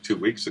talked about it 2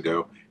 weeks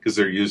ago, because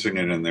they're using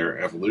it in their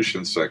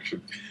evolution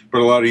section.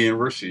 But a lot of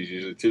universities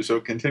use it too, so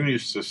it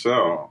continues to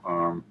sell.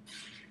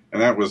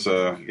 And that was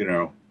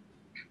an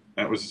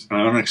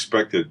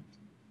unexpected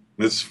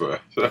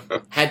mitzvah.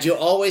 Had you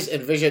always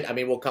envisioned,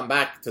 we'll come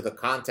back to the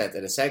content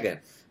in a second,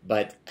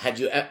 but had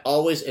you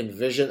always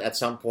envisioned at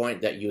some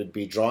point that you would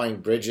be drawing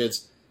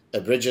bridges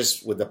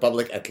with the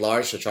public at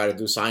large to try to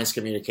do science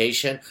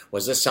communication?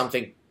 Was this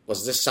something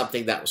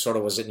that sort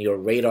of was in your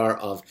radar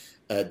of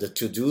the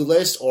to-do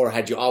list, or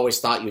had you always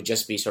thought you'd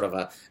just be sort of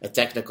a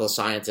technical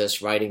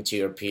scientist writing to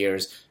your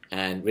peers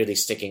and really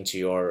sticking to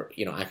your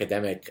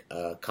academic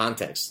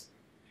context?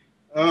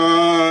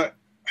 No.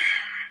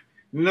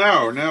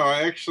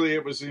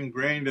 It was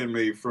ingrained in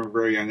me from a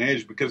very young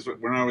age, because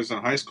when I was in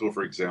high school,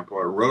 for example,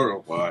 I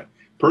wrote a lot,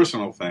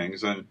 personal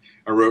things, and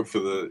I wrote for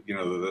the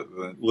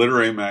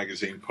literary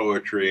magazine,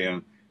 poetry,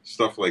 and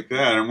stuff like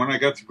that. And when I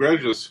got to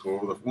graduate school,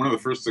 one of the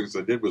first things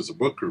I did was a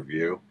book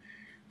review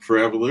for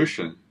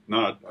Evolution,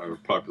 not a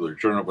popular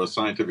journal, but a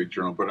scientific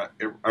journal. But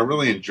I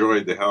really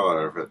enjoyed the hell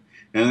out of it.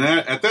 And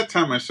at that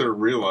time, I sort of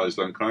realized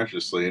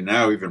unconsciously, and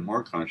now even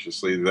more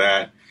consciously,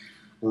 that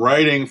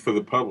writing for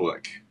the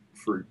public,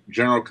 for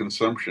general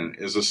consumption,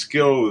 is a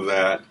skill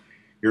that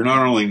you're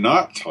not only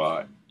not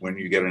taught when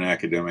you get an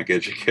academic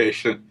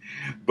education,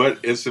 but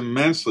it's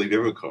immensely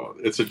difficult.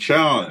 It's a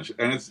challenge.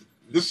 And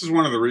this is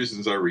one of the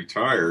reasons I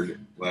retired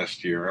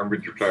last year. I've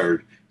been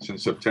retired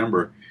since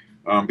September,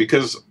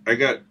 because I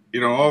got,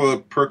 all the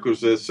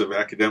perquisites of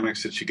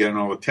academics that you get and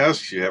all the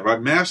tasks you have. I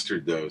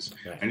mastered those.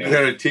 I knew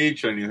how to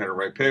teach. I knew how to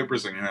write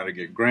papers. I knew how to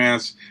get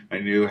grants. I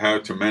knew how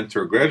to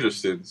mentor graduate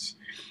students.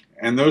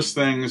 And those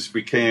things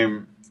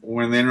became,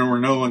 when they were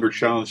no longer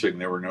challenging,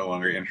 they were no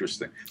longer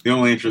interesting. The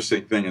only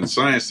interesting thing in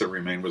science that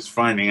remained was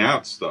finding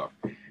out stuff.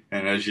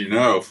 And as you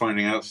know,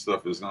 finding out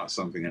stuff is not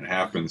something that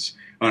happens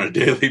on a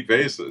daily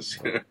basis.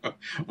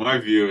 My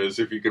view is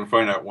if you can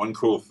find out one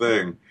cool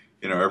thing,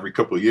 every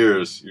couple of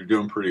years, you're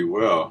doing pretty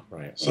well.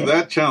 Right. So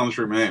that challenge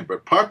remained.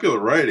 But popular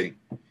writing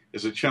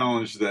is a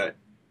challenge that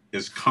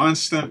is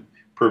constant,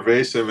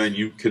 pervasive, and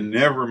you can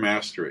never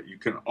master it. You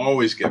can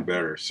always get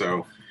better.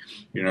 So,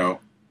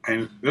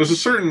 and there's a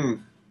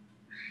certain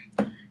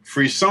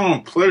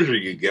frisson pleasure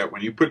you get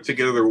when you put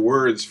together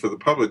words for the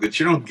public that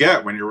you don't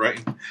get when you're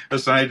writing a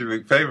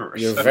scientific paper.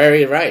 You're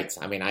very right.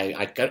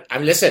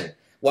 I'm listen.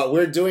 What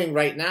we're doing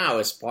right now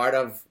is part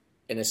of,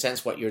 in a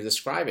sense, what you're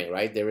describing.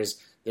 Right? There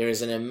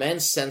is an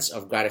immense sense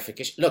of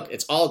gratification. Look,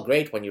 it's all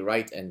great when you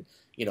write and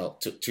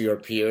to your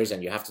peers,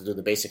 and you have to do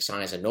the basic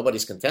science, and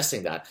nobody's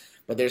contesting that.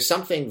 But there's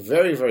something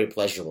very, very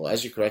pleasurable,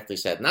 as you correctly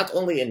said, not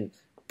only in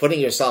putting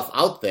yourself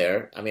out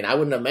there. I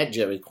wouldn't have met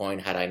Jerry Coyne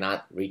had I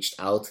not reached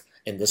out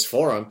in this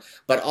forum,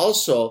 but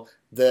also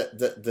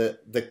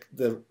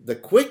the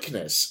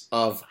quickness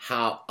of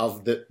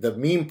the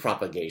meme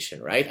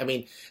propagation, right?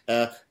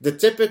 The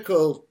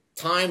typical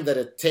time that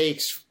it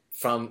takes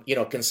from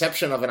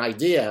conception of an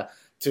idea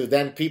to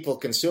then people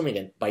consuming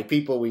it. By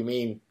people we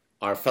mean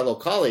our fellow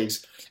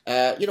colleagues.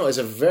 Is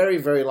a very,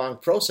 very long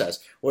process.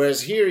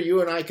 Whereas here,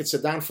 you and I could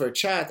sit down for a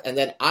chat, and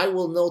then I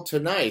will know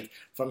tonight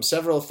from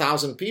several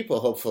thousand people,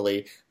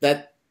 hopefully,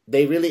 that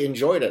they really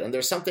enjoyed it. And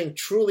there's something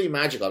truly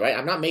magical, right?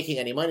 I'm not making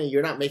any money.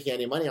 You're not making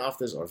any money off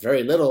this, or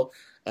very little.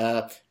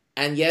 And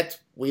and yet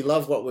we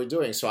love what we're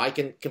doing. So I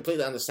can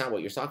completely understand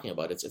what you're talking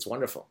about. It's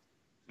wonderful.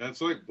 That's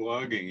like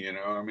blogging,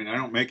 I mean, I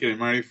don't make any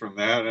money from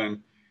that.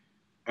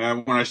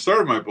 And when I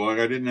started my blog,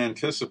 I didn't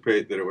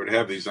anticipate that it would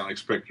have these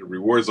unexpected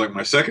rewards like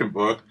my second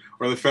book,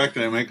 or the fact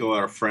that I make a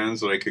lot of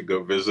friends that I could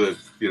go visit,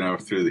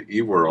 through the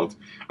e-world.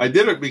 I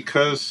did it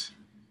because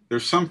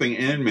there's something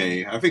in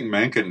me. I think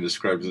Mencken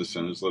describes this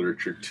in his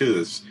literature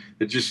too.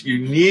 That just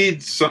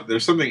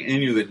there's something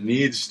in you that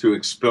needs to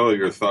expel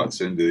your thoughts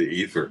into the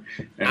ether.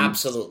 And,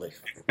 absolutely.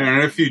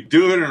 And if you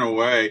do it in a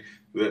way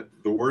that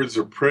the words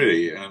are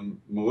pretty and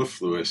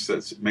mellifluous,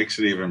 that makes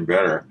it even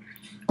better.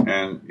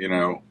 And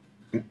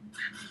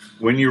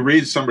when you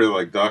read somebody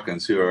like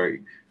Dawkins, who I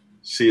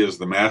see as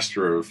the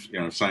master of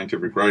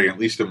scientific writing, at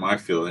least in my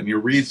field, and you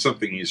read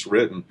something he's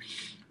written,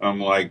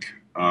 like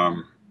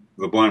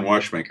The Blind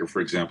Watchmaker, for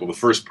example, the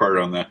first part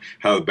on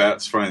how the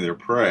bats find their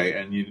prey,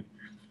 and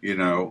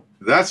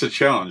that's a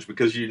challenge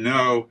because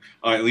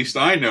at least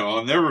I know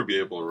I'll never be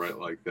able to write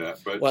like that.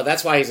 But well,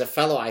 that's why he's a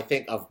fellow, I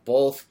think, of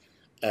both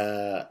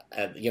the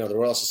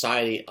Royal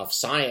Society of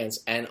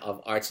Science and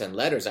of Arts and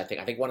Letters. I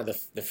think one of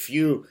the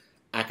few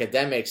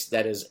academics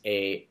that is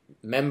a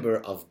member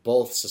of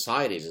both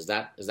societies. Is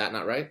that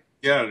not right?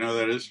 Yeah, no,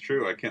 that is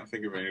true. I can't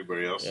think of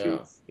anybody else.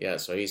 Yeah.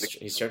 So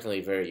he's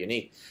certainly very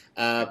unique.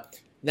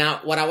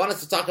 Now, what I wanted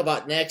to talk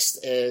about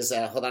next is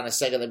hold on a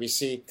second. Let me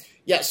see.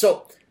 Yeah.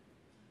 So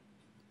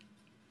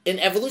in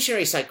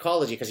evolutionary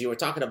psychology, because you were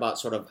talking about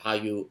sort of how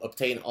you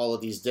obtain all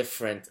of these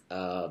different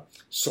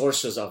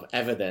sources of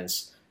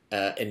evidence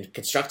in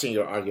constructing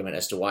your argument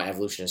as to why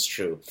evolution is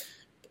true,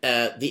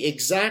 the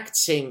exact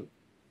same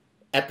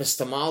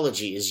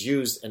epistemology is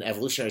used in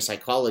evolutionary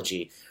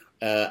psychology,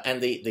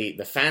 and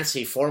the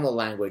fancy formal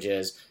language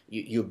is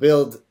you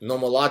build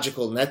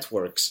nomological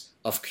networks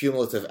of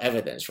cumulative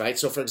evidence, right?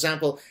 So, for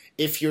example,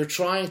 if you're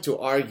trying to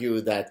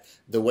argue that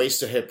the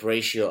waist to hip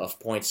ratio of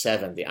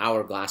 0.7, the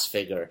hourglass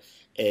figure,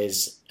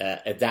 is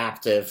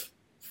adaptive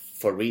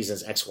for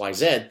reasons X, Y,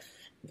 Z,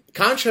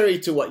 contrary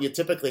to what you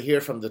typically hear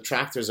from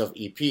detractors of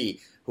EP,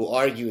 who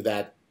argue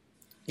that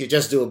you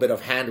just do a bit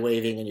of hand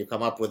waving and you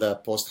come up with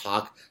a post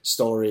hoc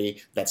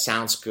story that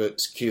sounds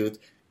cute.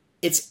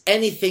 It's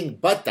anything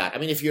but that. I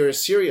mean, if you're a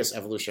serious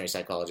evolutionary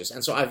psychologist.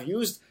 And so I've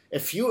used a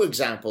few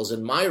examples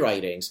in my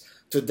writings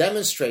to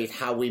demonstrate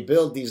how we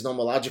build these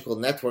nomological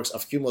networks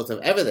of cumulative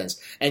evidence.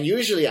 And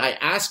usually I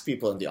ask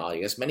people in the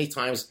audience, many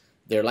times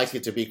they're likely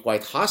to be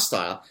quite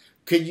hostile,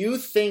 could you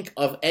think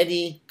of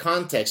any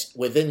context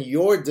within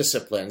your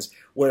disciplines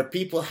where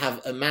people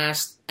have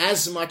amassed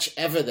as much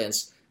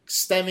evidence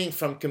stemming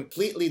from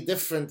completely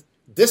different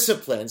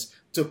disciplines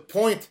to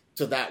point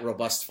to that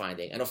robust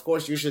finding? And of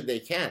course, usually they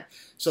can't.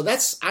 So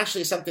that's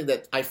actually something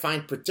that I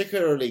find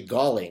particularly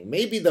galling,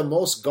 maybe the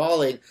most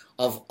galling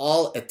of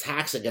all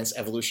attacks against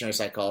evolutionary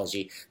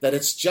psychology, that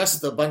it's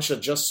just a bunch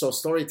of just so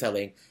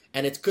storytelling,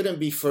 and it couldn't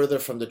be further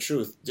from the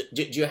truth.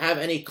 Do you have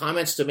any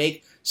comments to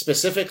make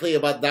specifically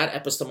about that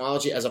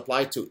epistemology as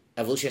applied to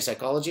evolutionary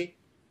psychology?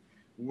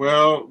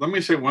 Well, let me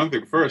say one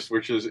thing first,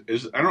 which is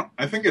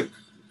I think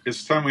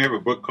it's time we have a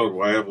book called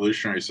Why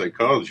Evolutionary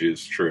Psychology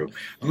is True.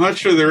 I'm not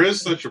sure there is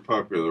such a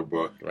popular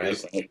book.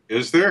 Right.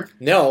 Is there?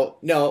 No.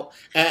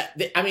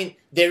 I mean,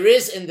 there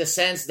is in the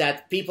sense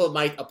that people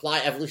might apply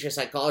evolutionary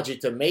psychology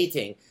to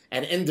mating,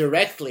 and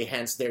indirectly,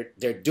 hence,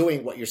 they're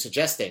doing what you're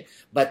suggesting.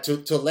 But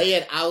to lay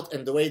it out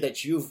in the way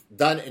that you've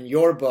done in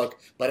your book,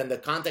 but in the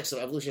context of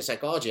evolutionary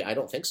psychology, I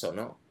don't think so,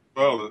 no.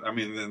 Well, I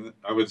mean, then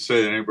I would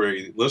say that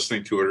anybody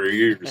listening to it, or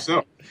you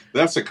yourself,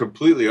 that's a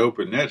completely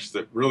open niche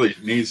that really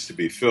needs to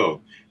be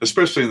filled,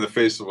 especially in the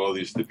face of all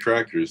these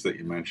detractors that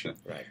you mentioned.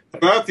 Right.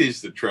 About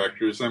these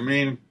detractors, I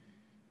mean,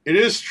 it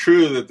is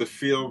true that the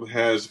field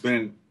has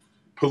been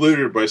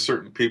polluted by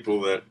certain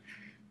people that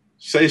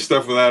say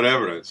stuff without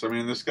evidence. I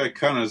mean, this guy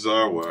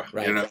Kanazawa,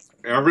 right.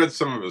 I read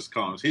some of his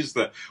columns. He's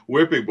the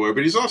whipping boy,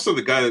 but he's also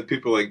the guy that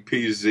people like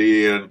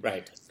PZ and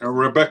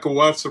Rebecca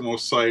Watson will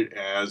cite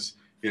as,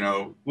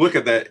 look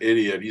at that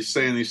idiot. He's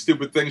saying these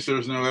stupid things.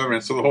 There's no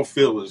evidence. So the whole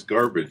field is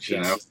garbage,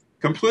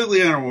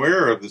 completely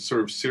unaware of the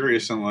sort of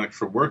serious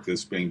intellectual work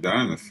that's being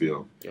done in the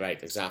field.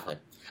 Right, exactly.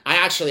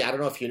 I don't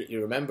know if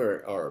you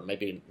remember, or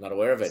maybe not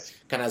aware of it,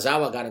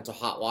 Kanazawa got into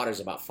hot waters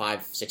about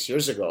 5-6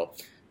 years ago.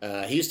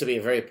 He used to be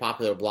a very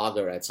popular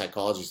blogger at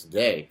Psychology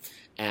Today,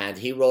 and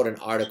he wrote an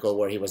article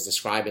where he was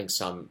describing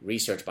some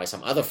research by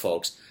some other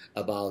folks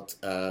about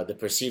the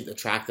perceived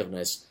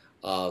attractiveness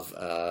of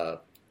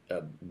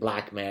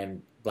black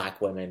men,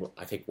 black women,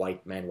 I think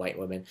white men, white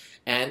women.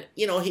 And,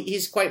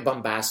 he's quite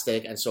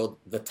bombastic, and so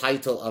the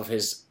title of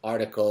his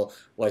article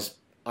was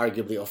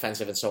arguably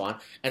offensive and so on.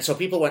 And so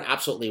people went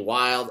absolutely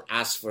wild,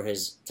 asked for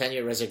his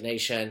tenure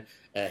resignation.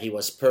 He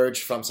was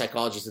purged from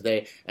Psychology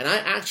Today. And I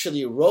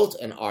actually wrote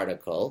an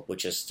article,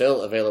 which is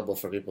still available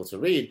for people to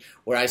read,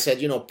 where I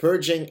said,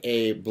 purging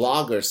a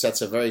blogger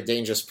sets a very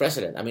dangerous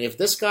precedent. I mean, if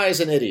this guy is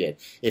an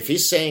idiot, if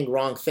he's saying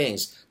wrong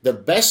things, the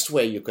best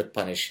way you could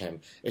punish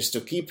him is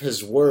to keep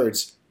his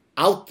words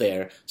out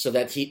there so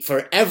that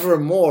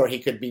forevermore he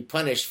could be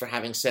punished for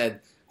having said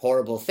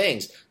horrible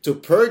things. To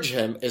purge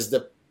him is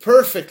the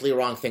perfectly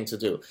wrong thing to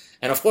do.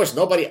 And of course,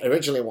 nobody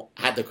originally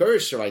had the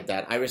courage to write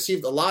that. I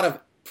received a lot of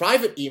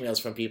private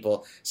emails from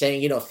people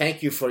saying,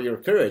 thank you for your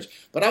courage.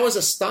 But I was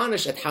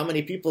astonished at how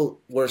many people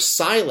were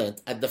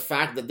silent at the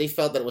fact that they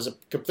felt that it was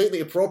completely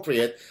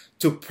appropriate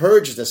to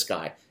purge this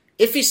guy.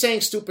 If he's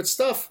saying stupid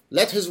stuff,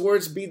 let his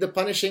words be the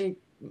punishing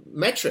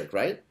metric,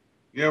 right?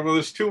 Yeah, well,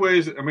 there's two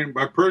ways. I mean,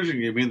 by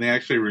purging, you mean they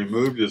actually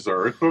removed his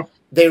article?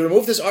 They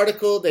removed his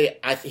article.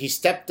 He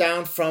stepped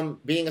down from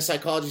being a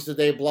Psychology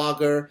Today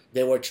blogger.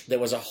 There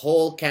was a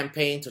whole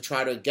campaign to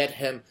try to get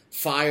him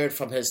fired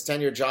from his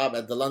tenure job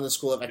at the London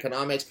School of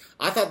Economics.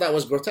 I thought that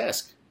was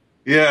grotesque.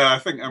 Yeah,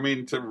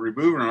 to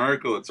remove an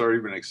article that's already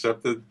been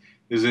accepted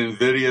is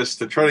invidious.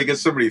 To try to get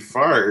somebody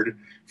fired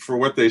for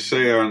what they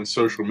say on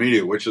social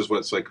media, which is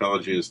what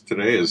psychology is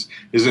today, is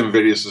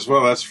invidious as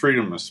well. That's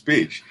freedom of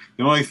speech.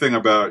 The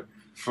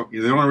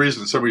only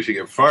reason somebody should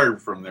get fired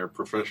from their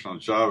professional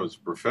job as a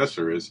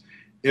professor is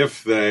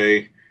if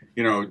they,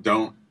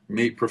 don't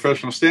meet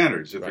professional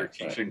standards, if they're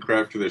teaching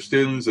crap to their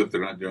students, if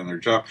they're not doing their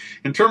job.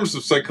 In terms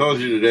of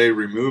Psychology Today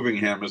removing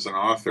him as an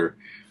author,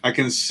 I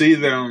can see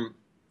them.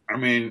 I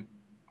mean,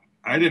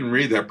 I didn't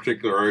read that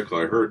particular article.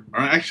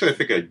 I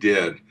think I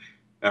did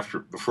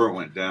before it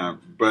went down,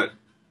 but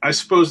I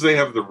suppose they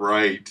have the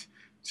right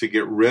to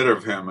get rid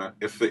of him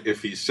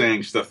if he's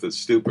saying stuff that's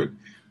stupid.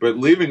 But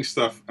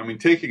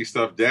taking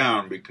stuff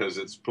down because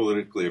it's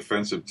politically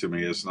offensive to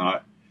me is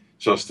not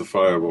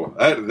justifiable.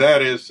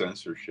 That is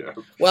censorship.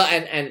 Well,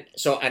 and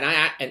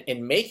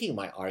in making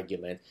my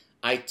argument,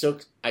 I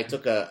took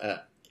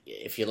a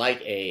if you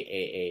like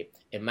a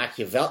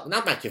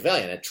not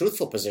Machiavellian, a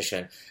truthful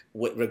position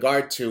with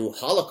regard to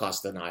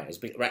Holocaust deniers.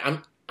 Right?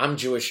 I'm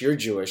Jewish, you're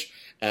Jewish.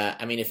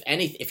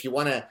 If you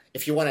want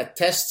to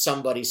test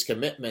somebody's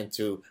commitment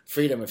to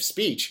freedom of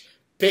speech,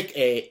 pick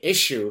a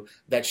issue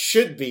that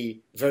should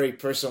be very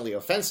personally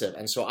offensive.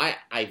 And so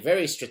I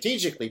very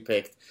strategically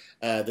picked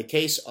the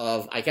case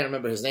of, I can't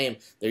remember his name.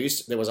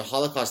 There was a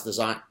Holocaust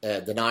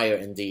denier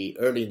in the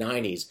early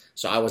 90s.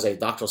 So I was a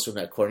doctoral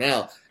student at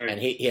Cornell, and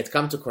he had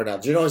come to Cornell.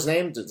 Do you know his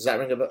name? Does that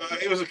ring a bell?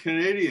 He was a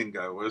Canadian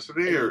guy,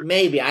 wasn't he? Or...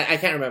 Maybe. I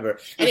can't remember.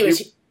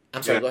 Anyways,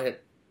 I'm sorry, go ahead.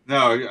 No,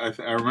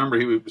 I remember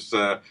he was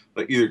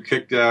either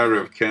kicked out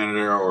of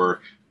Canada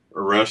or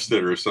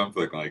arrested or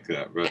something like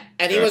that. But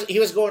he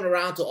was going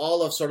around to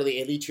all of sort of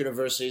the elite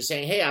universities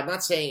saying, hey, I'm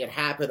not saying it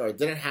happened or it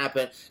didn't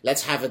happen.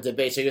 Let's have a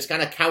debate. So he was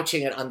kind of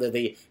couching it under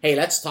the, hey,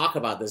 let's talk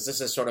about this.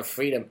 This is sort of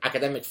freedom,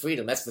 academic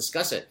freedom. Let's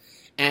discuss it.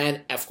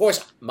 And of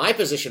course, my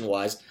position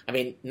was,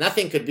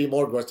 nothing could be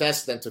more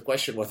grotesque than to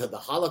question whether the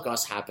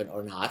Holocaust happened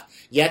or not.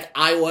 Yet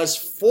I was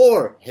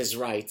for his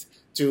right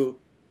to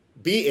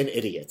be an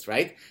idiot,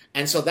 right?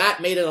 And so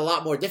that made it a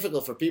lot more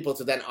difficult for people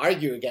to then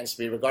argue against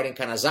me regarding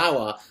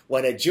Kanazawa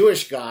when a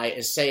Jewish guy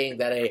is saying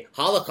that a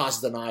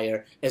Holocaust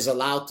denier is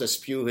allowed to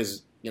spew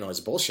his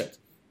bullshit.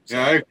 So,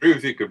 yeah, I agree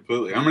with you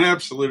completely. I'm an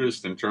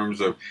absolutist in terms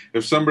of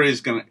if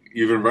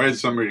you've invited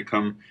somebody to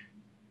come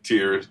to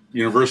your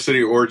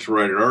university or to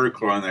write an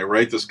article and they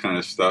write this kind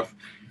of stuff,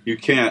 you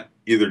can't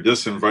either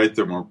disinvite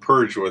them or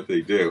purge what they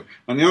do.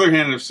 On the other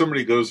hand, if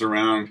somebody goes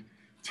around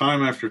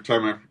time after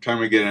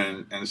time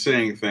again and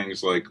saying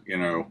things like,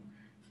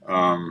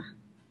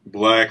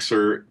 blacks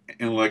are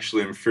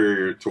intellectually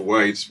inferior to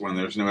whites when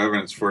there's no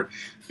evidence for it,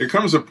 there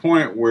comes a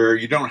point where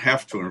you don't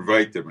have to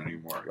invite them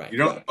anymore. Right. You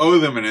don't owe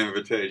them an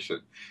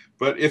invitation.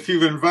 But if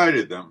you've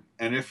invited them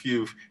and if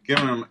you've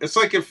given them, it's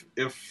like if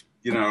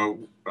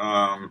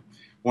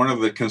one of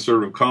the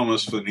conservative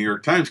columnists for the New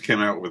York Times came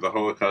out with a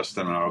Holocaust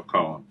denial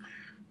column.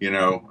 They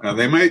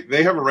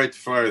have a right to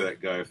fire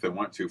that guy if they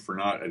want to for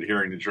not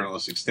adhering to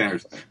journalistic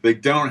standards. They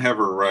don't have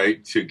a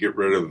right to get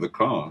rid of the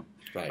column.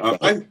 Right.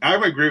 I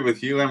agree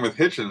with you and with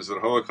Hitchens that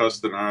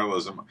Holocaust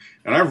denialism,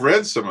 and I've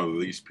read some of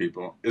these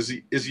people,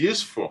 is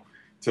useful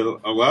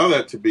to allow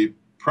that to be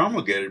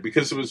promulgated,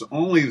 because it was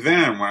only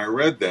then when I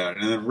read that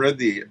and then read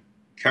the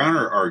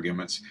counter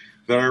arguments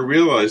that I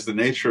realized the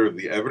nature of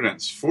the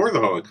evidence for the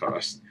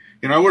Holocaust.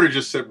 I would have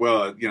just said,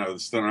 well,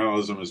 this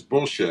denialism is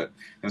bullshit.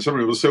 And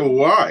somebody will say, well,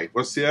 why?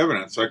 What's the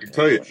evidence? I can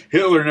tell you,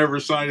 Hitler never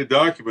signed a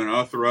document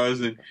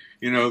authorizing,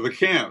 the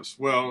camps.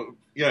 Well,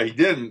 yeah, he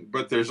didn't,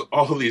 but there's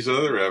all these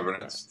other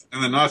evidence.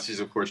 And the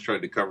Nazis, of course,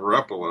 tried to cover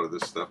up a lot of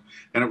this stuff.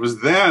 And it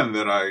was then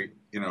that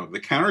the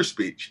counter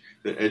speech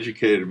that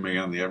educated me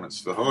on the evidence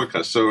of the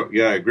Holocaust. So,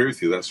 yeah, I agree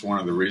with you. That's one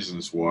of the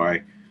reasons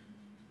why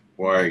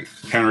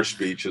counter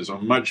speech is a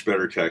much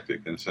better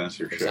tactic than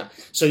censorship.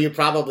 So you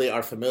probably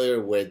are familiar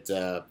with,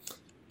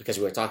 because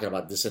we were talking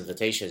about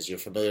disinvitations, you're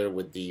familiar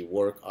with the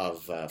work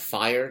of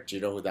FIRE. Do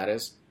you know who that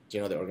is? Do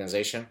you know the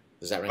organization?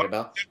 Does that ring a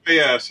bell?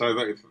 Yes, I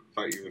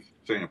thought you were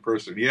saying a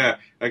person. Yeah,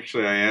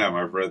 actually I am.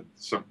 I've read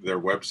their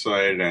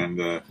website and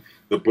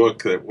the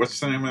book. What's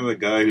the name of the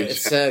guy?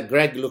 It's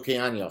Greg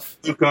Lukianoff.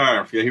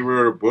 Lukianoff, yeah, he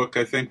wrote a book,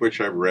 I think, which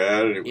I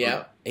read.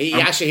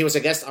 He was a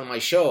guest on my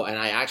show, and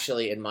I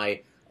actually, in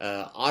my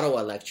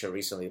Ottawa lecture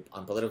recently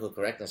on political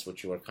correctness,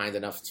 which you were kind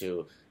enough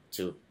to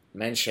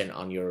mention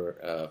on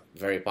your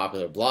very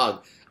popular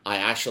blog, I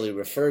actually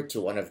referred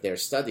to one of their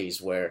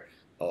studies where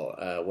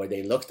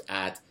they looked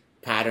at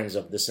patterns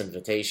of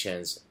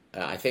disinvitations.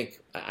 I think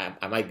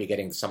I might be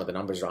getting some of the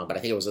numbers wrong, but I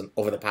think it was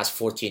over the past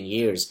 14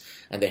 years,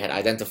 and they had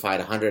identified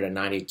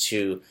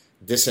 192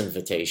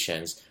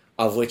 disinvitations,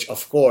 of which,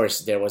 of course,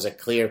 there was a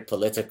clear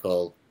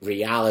political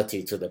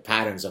reality to the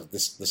patterns of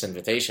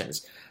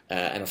disinvitations.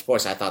 And, of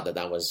course, I thought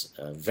that was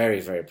very,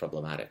 very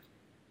problematic.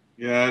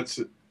 Yeah, it's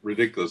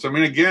ridiculous. I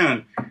mean,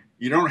 again,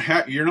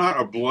 you're not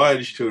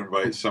obliged to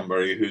invite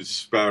somebody who's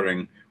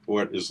spouting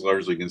what is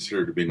largely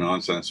considered to be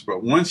nonsense.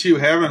 But once you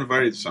have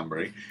invited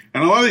somebody,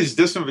 and a lot of these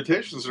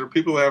disinvitations are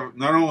people who have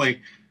not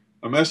only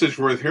a message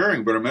worth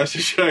hearing, but a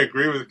message I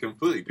agree with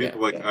completely.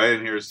 People I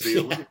in here see,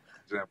 for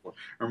example,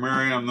 or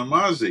Mariam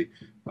Namazi.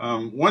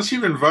 Once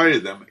you've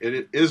invited them,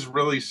 it is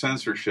really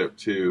censorship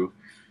too,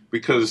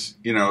 because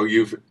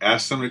you've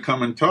asked them to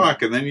come and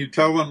talk, and then you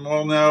tell them,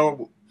 well,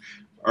 no,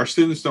 our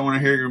students don't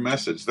want to hear your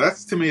message.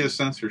 That's, to me, is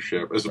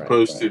censorship, as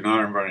opposed to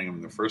not inviting them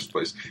in the first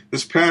place.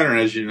 This pattern,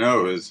 as you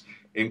know, is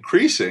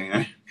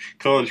increasing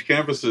college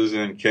campuses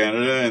in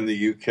Canada and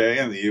the UK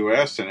and the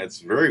US, and it's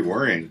very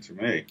worrying to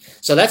me.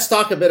 So let's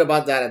talk a bit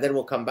about that, and then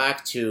we'll come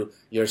back to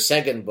your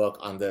second book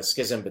on the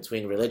schism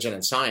between religion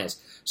and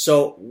science.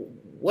 So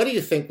what do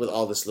you think with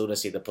all this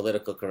lunacy, the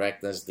political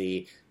correctness,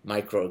 the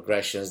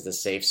microaggressions, the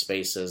safe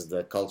spaces,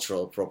 the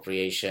cultural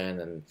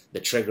appropriation, and the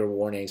trigger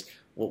warnings?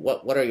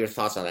 What are your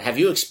thoughts on that? Have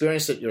you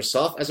experienced it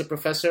yourself as a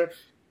professor?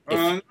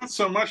 Not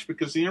so much,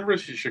 because the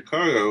University of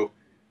Chicago,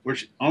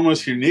 which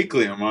almost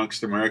uniquely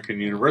amongst American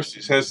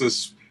universities, has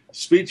this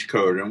speech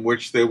code in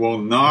which they will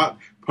not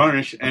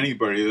punish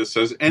anybody that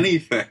says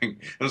anything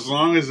as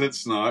long as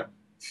it's not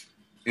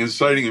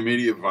inciting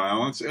immediate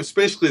violence. It's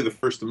basically the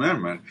First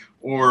Amendment,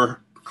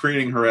 or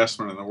creating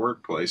harassment in the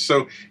workplace.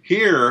 So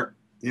here,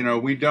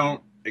 we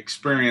don't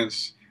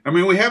experience... I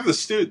mean, we have the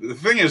student. The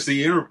thing is,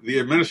 the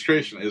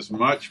administration is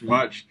much,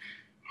 much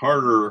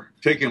harder,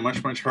 taking a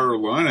much, much harder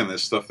line on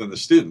this stuff than the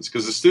students,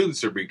 because the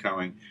students are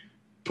becoming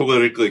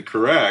politically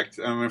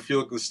correct. I mean, if you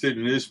look at the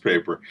student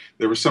newspaper,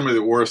 there was somebody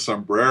that wore a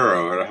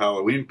sombrero at a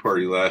Halloween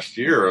party last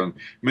year, and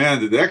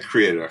man, did that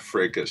create a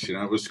fracas.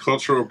 It was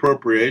cultural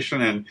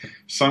appropriation and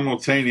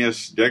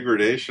simultaneous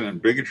degradation and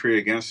bigotry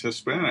against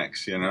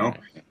Hispanics.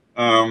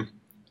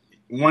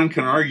 One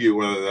can argue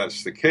whether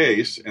that's the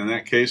case. In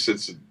that case,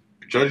 it's a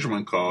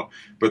judgment call,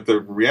 but the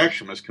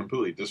reaction was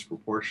completely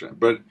disproportionate.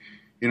 But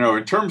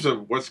in terms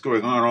of what's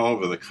going on all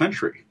over the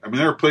country, I mean,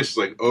 there are places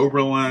like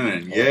Oberlin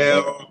and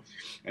Yale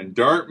and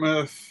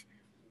Dartmouth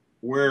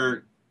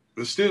where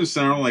the students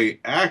not only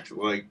act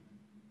like,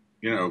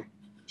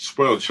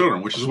 spoiled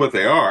children, which is what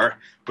they are,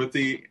 but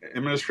the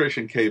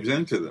administration caves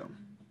into them.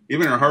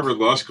 Even at Harvard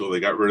Law School, they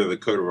got rid of the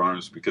coat of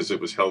arms because it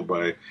was held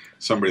by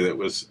somebody that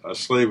was a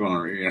slave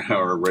owner,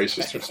 or a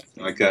racist or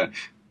something like that.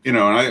 And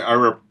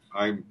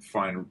I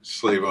find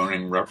slave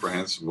owning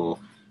reprehensible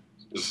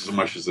just as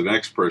much as the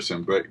next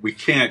person, but we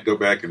can't go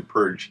back and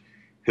purge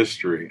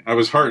history. I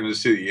was heartened to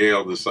see that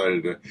Yale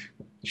decided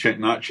to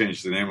not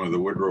change the name of the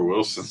Woodrow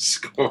Wilson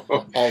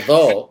School.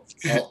 Although,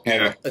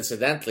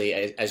 incidentally,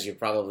 as you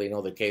probably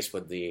know, the case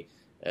with the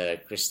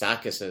Nicholas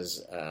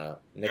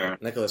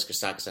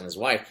Christakis and his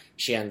wife,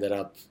 she ended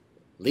up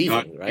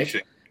leaving,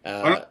 right?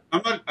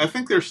 I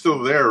think they're still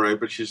there, right?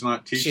 But she's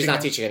not teaching. She's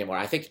not teaching anymore.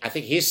 I think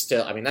he's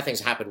still. I mean,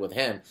 nothing's happened with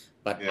him,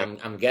 but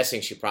I'm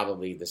guessing she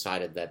probably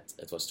decided that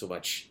it was too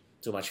much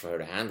for her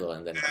to handle,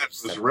 and then it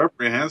was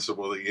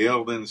reprehensible that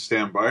Yale didn't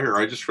stand by her.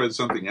 I just read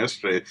something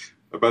yesterday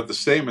about the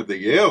statement that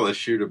Yale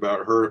issued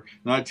about her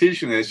not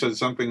teaching. They said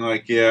something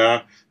like,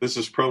 "Yeah, this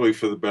is probably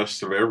for the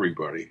best of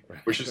everybody,"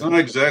 which is not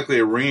exactly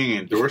a ringing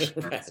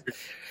endorsement. Right.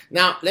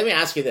 Now, let me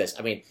ask you this.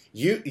 I mean,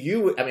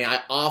 I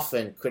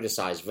often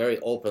criticize very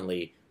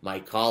openly my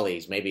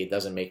colleagues. Maybe it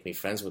doesn't make me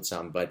friends with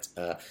some, but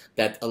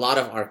that a lot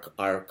of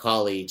our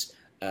colleagues,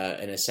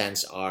 in a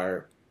sense,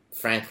 are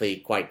frankly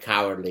quite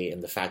cowardly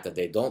in the fact that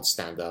they don't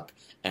stand up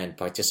and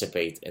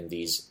participate in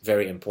these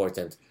very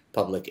important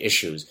public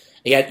issues.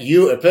 Yet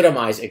you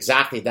epitomize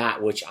exactly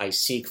that which I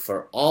seek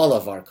for all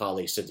of our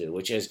colleagues to do,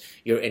 which is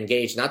you're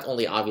engaged. Not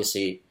only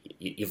obviously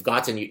you've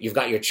got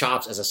your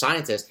chops as a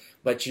scientist,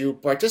 but you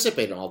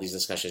participate in all these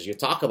discussions. You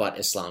talk about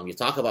Islam, you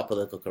talk about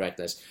political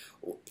correctness.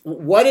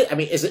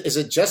 Is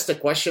it just a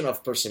question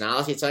of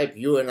personality type?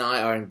 You and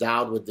I are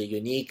endowed with the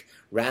unique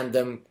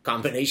random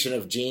combination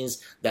of genes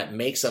that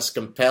makes us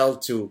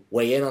compelled to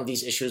weigh in on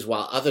these issues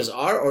while others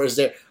are? Or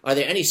are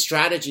there any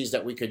strategies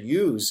that we could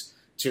use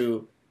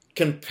to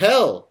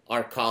compel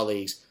our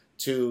colleagues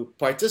to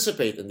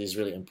participate in these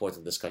really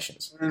important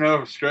discussions? I don't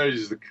know if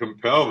strategies to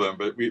compel them,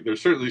 but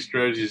there's certainly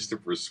strategies to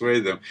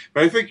persuade them.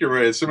 But I think you're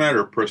right. It's a matter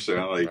of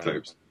personality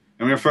types.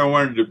 I mean, if I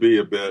wanted to be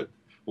a bit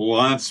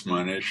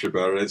Lanzmann-ish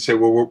about it, I'd say,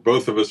 well,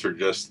 both of us are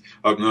just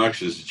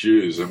obnoxious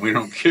Jews, and we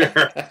don't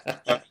care.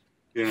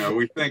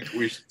 We think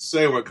we should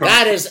say what comes.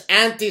 That is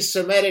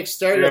anti-Semitic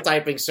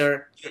stereotyping,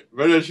 sir.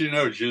 But as you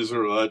know, Jews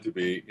are allowed to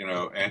be,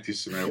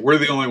 anti-Semitic. We're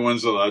the only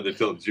ones allowed to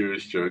tell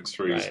Jewish jokes,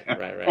 for example.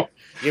 Right.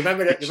 You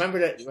remember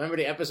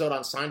the episode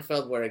on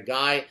Seinfeld where a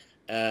guy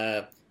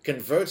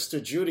converts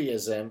to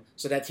Judaism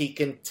so that he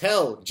can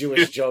tell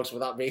Jewish jokes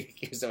without being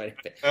accused of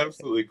anything.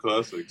 Absolutely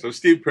classic. So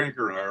Steve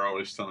Pinker and I are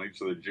always telling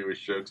each other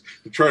Jewish jokes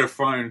to try to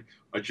find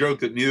a joke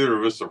that neither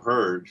of us have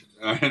heard.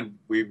 And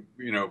we've,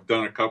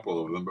 done a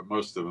couple of them, but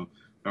most of them,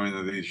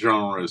 the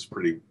genre is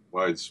pretty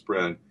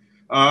widespread.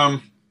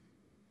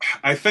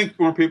 I think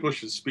more people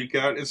should speak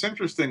out. It's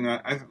interesting.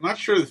 I'm not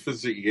sure if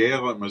it's at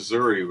Yale at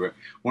Missouri, but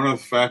one of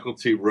the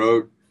faculty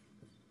wrote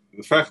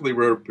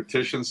a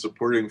petition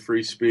supporting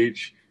free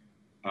speech,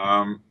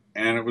 and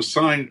it was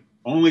signed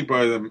only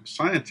by the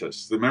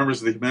scientists. The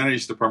members of the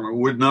humanities department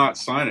would not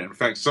sign it. In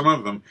fact, some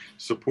of them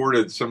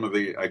supported some of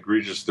the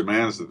egregious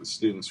demands that the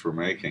students were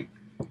making.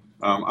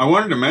 I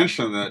wanted to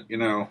mention that,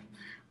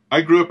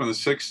 I grew up in the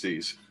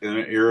 60s in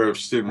an era of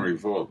student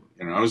revolt.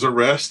 I was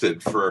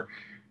arrested for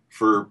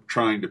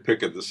trying to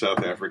picket the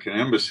South African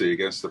embassy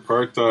against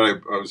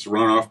apartheid. I was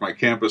run off my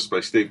campus by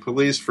state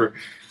police for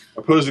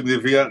opposing the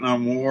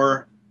Vietnam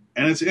War.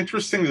 And it's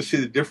interesting to see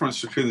the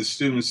difference between the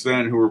students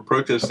then who were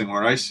protesting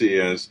what I see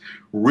as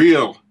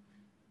real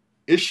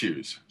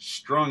issues,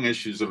 strong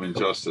issues of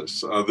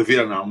injustice. The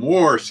Vietnam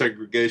War,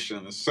 segregation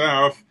in the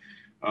South,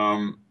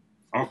 the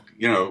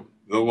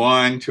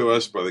lying to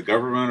us by the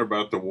government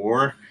about the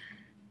war.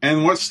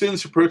 And what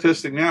students are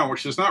protesting now,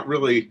 which is not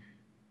really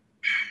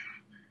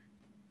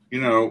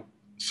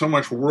so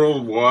much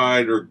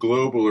worldwide or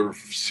global or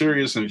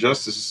serious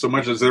injustices so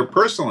much as their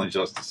personal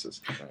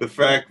injustices. Right. The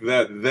fact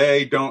that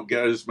they don't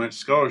get as much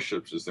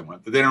scholarships as they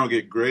want, that they don't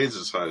get grades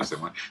as high as they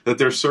want, that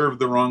they're served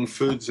the wrong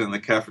foods in the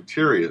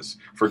cafeterias,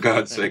 for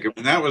God's sake.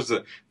 That was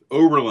the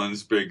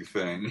Oberlin's big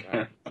thing,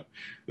 right.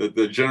 That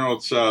the General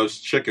Tso's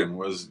chicken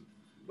was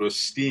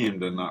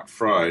steamed and not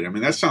fried.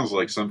 That sounds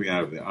like something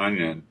out of The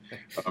Onion.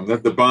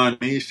 That the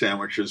banh mi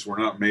sandwiches were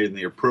not made in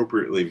the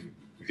appropriately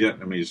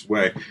Vietnamese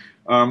way.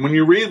 When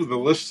you read the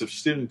list of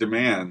student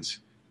demands,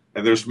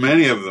 and there's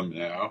many of them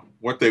now,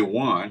 what they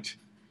want,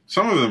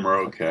 some of them are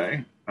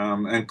okay.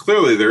 And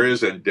clearly there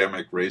is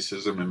endemic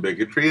racism and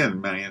bigotry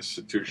in many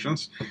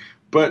institutions,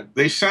 but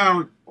they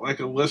sound like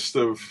a list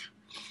of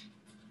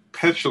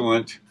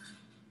petulant,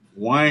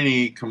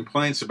 whiny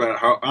complaints about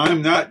how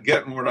I'm not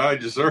getting what I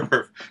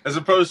deserve, as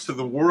opposed to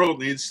the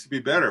world needs to be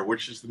better,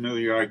 which is the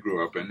milieu I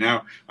grew up in.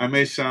 Now, I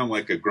may sound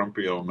like a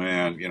grumpy old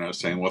man,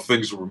 saying, well,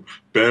 things were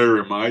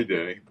better in my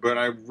day, but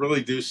I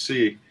really do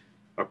see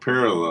a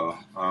parallel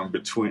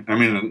between,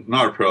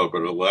 not a parallel,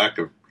 but a lack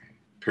of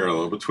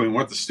parallel between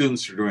what the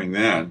students are doing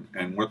then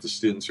and what the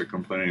students are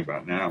complaining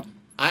about now.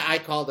 I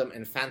call them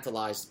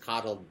infantilized,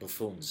 coddled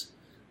buffoons.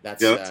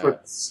 That's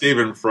what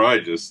Stephen Fry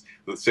the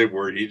same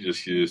word he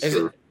just used.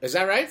 Is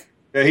that right?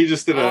 Yeah, he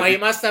just did. He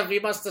must have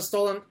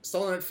stolen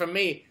it from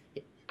me.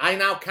 I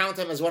now count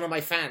him as one of my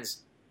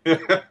fans.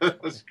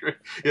 That's great.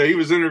 Yeah, he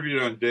was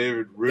interviewed on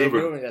David Rubin.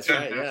 David Rubin, that's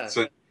right.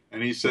 Yeah,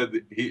 and he said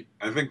that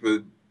I think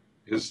that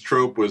his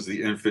trope was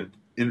the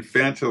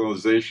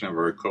infantilization of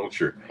our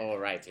culture. Oh,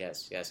 right.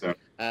 Yes. So.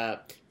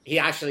 He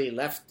actually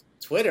left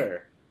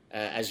Twitter,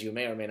 as you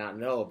may or may not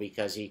know,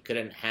 because he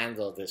couldn't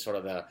handle the sort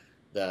of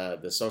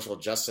the social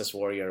justice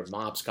warrior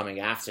mobs coming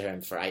after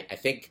him for, I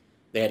think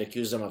they had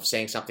accused him of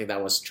saying something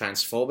that was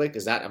transphobic.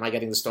 Am I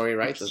getting the story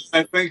right?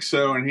 I think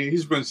so, and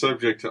he's been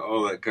subject to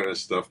all that kind of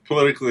stuff.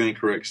 Politically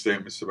incorrect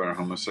statements about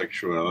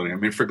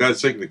homosexuality. For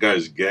God's sake, the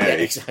guy's gay. Yeah,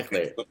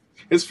 exactly.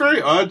 It's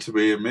very odd to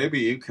me, and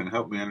maybe you can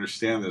help me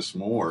understand this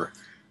more,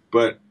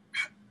 but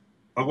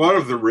a lot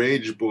of the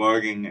rage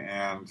blogging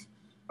and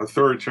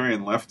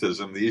authoritarian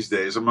leftism these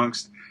days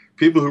amongst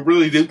people who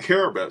really do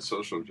care about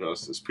social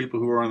justice, people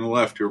who are on the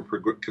left, who are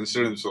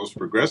consider themselves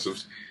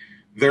progressives,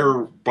 their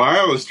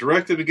bile is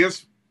directed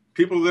against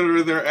people that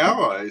are their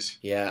allies.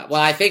 Yeah,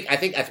 well, I think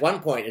at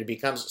one point it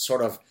becomes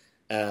sort of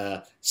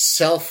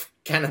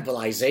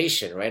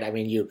self-cannibalization, right?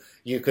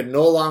 You could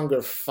no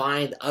longer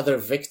find other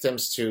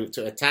victims to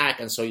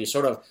attack, and so you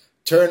sort of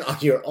turn on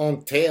your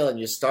own tail and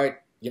you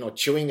start,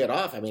 chewing it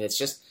off. It's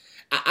just,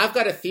 I've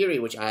got a theory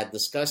which I had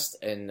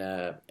discussed in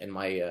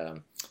my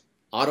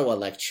Ottawa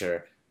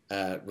lecture,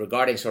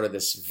 regarding sort of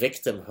this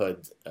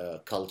victimhood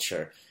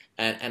culture.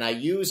 And I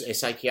use a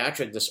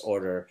psychiatric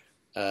disorder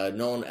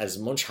known as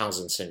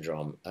Munchausen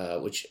syndrome,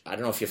 which I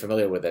don't know if you're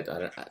familiar with it.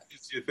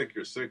 You think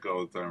you're sick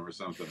all the time or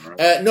something,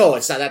 right? No,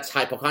 it's not. That's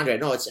hypochondria.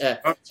 No, it's...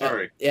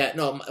 sorry.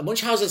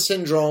 Munchausen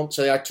syndrome,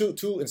 so there are two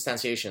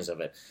instantiations of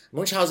it.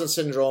 Munchausen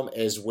syndrome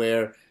is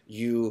where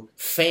you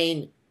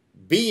feign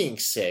being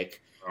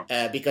sick,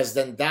 because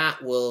then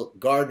that will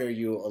garner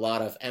you a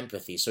lot of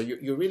empathy. So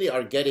you really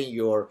are getting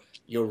your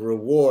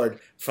reward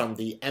from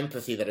the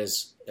empathy that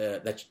is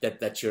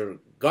that you're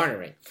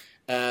garnering.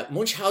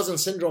 Munchausen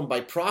syndrome by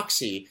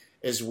proxy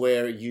is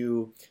where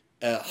you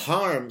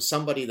harm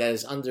somebody that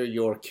is under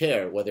your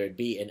care, whether it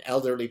be an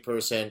elderly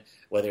person,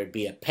 whether it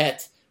be a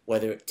pet,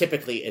 whether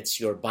typically it's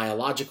your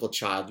biological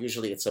child,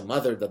 usually it's a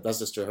mother that does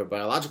this to her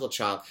biological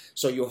child.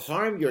 So you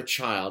harm your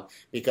child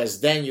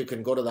because then you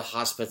can go to the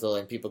hospital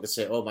and people can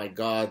say, oh my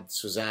God,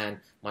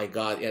 Suzanne, my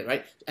God, yeah,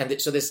 right? And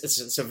so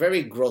it's a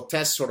very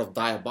grotesque sort of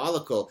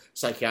diabolical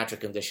psychiatric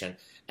condition.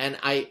 And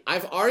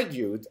I've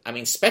argued, I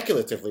mean,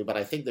 speculatively, but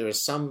I think there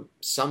is some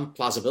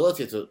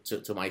plausibility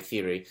to my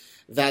theory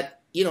that,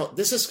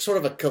 this is sort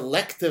of a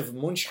collective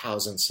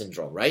Munchausen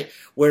syndrome, right?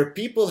 Where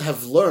people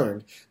have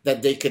learned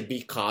that they could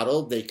be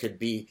coddled, they could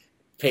be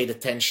paid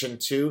attention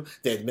to,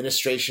 the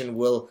administration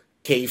will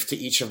cave to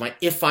each of my,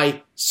 if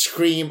I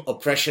scream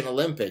Oppression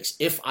Olympics,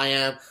 if I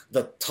am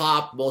the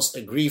top most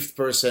aggrieved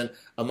person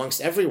amongst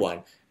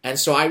everyone. And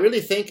so I really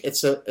think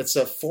it's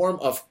a form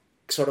of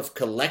sort of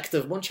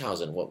collective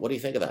Munchausen. What do you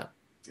think of that?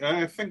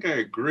 I think I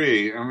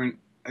agree. I mean,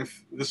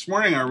 this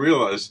morning I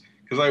realized,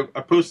 because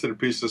I posted a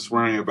piece this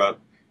morning about,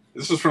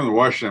 this is from the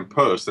Washington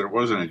Post, and it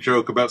wasn't a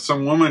joke, about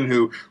some woman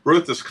who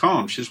wrote this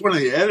column. She's one of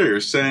the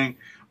editors saying,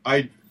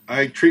 I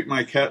treat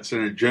my cats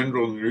in a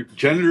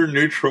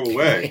gender-neutral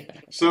way.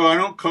 So I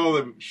don't call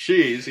them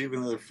she's,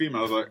 even though they're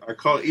females. I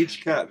call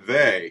each cat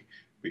they,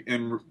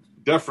 in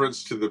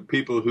deference to the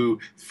people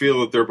who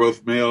feel that they're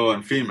both male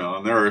and female.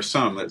 And there are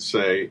some that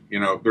say,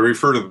 they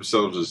refer to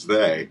themselves as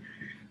they.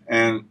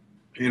 And,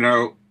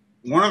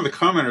 one of the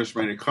commenters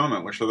made a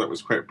comment, which I thought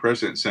was quite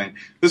prescient, saying,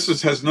 this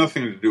has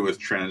nothing to do with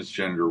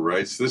transgender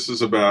rights. This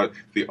is about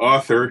the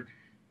author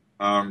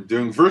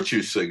doing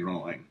virtue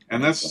signaling.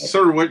 And that's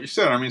sort of what you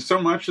said. I mean,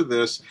 so much of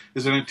this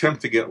is an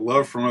attempt to get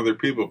love from other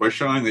people by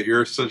showing that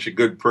you're such a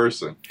good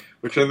person,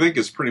 which I think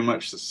is pretty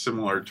much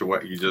similar to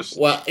what you just...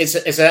 Well, it's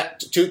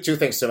two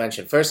things to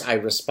mention. First, I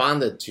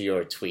responded to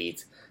your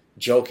tweet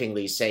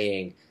jokingly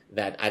saying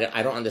that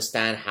I don't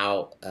understand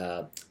how...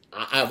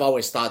 I've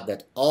always thought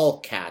that all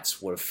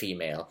cats were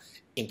female,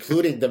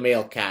 including the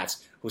male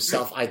cats who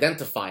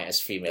self-identify as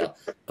female.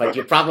 But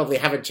you probably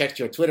haven't checked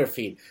your Twitter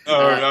feed.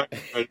 I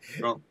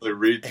don't really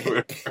read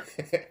Twitter.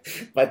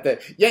 But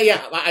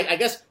I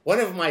guess one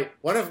of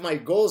my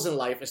goals in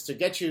life is to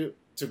get you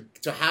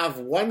to have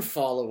one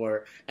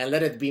follower and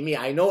let it be me.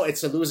 I know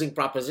it's a losing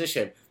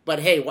proposition, but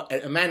hey,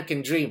 a man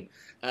can dream.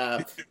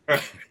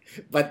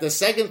 But the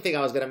second thing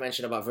I was going to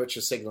mention about virtue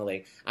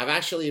signaling, I've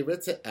actually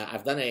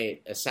I've done a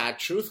sad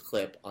truth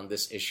clip on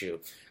this issue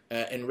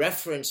in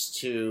reference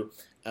to,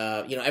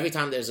 every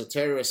time there's a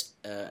terrorist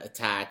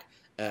attack,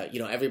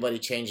 everybody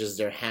changes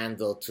their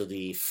handle to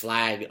the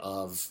flag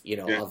of,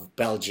 of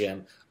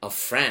Belgium, of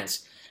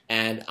France.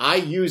 And I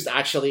used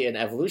actually an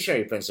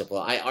evolutionary principle.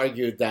 I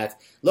argued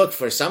that, look,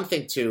 for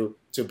something to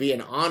be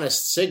an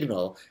honest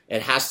signal,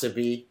 it has to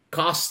be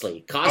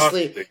costly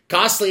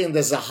in the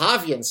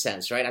Zahavian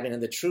sense, right? I mean, in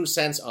the true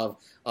sense of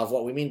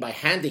what we mean by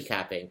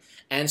handicapping.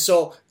 And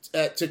so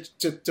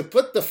to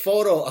put the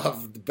photo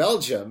of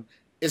Belgium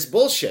is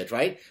bullshit,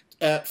 right?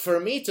 For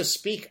me to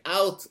speak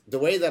out the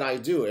way that I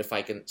do, if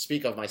I can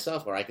speak of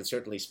myself, or I can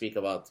certainly speak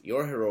about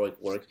your heroic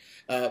work,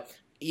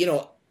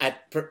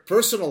 at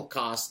personal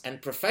cost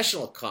and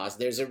professional cost,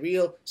 there's a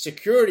real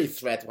security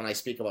threat when I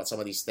speak about some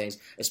of these things,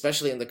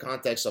 especially in the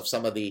context of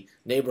some of the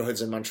neighborhoods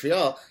in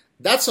Montreal.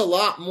 That's a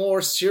lot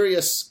more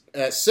serious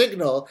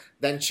signal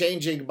than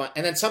changing my...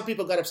 And then some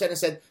people got upset and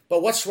said,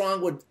 but what's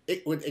wrong with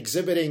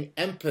exhibiting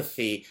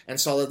empathy and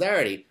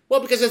solidarity?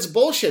 Well, because it's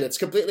bullshit. It's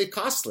completely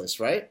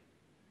costless, right?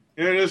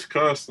 Yeah, it is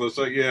costless.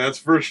 It's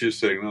virtue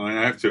signaling.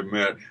 I have to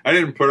admit, I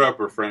didn't put up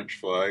a French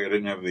flag. I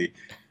didn't have the,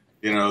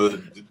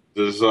 the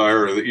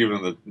desire or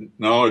even the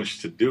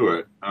knowledge to do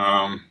it.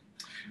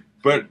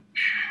 But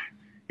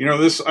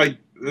this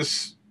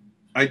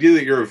idea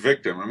that you're a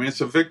victim. I mean,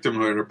 it's a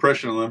victimhood.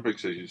 Oppression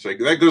Olympics, as you say,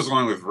 that goes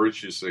along with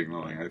virtue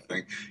signaling. I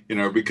think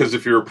because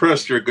if you're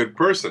oppressed, you're a good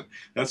person.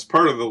 That's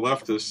part of the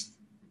leftist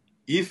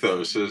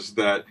ethos, is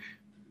that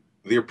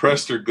the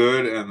oppressed are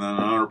good and the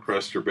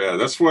non-oppressed are bad.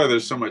 That's why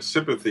there's so much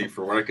sympathy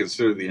for what I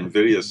consider the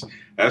invidious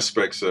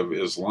aspects of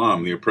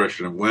Islam, the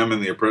oppression of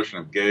women, the oppression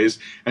of gays,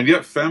 and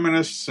yet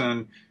feminists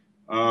and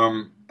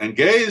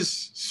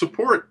gays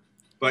support,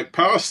 like,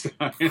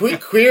 Palestine.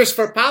 Queers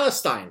for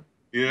Palestine.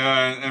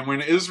 Yeah, and when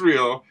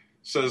Israel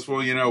says, well,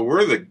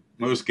 we're the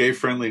most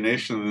gay-friendly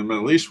nation in the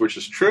Middle East, which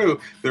is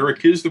true, they're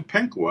accused of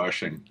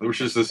pink-washing,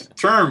 which is this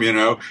term,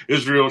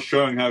 Israel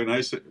showing how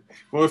nice it...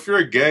 Well, if you're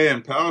a gay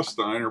in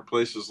Palestine or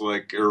places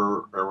like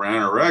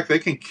Iran, Iraq, they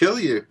can kill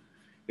you.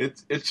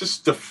 It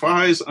just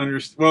defies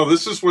Well,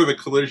 this is where the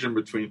collision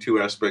between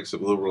two aspects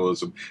of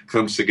liberalism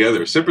comes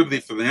together. Sympathy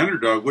for the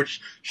underdog, which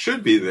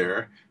should be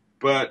there,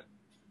 but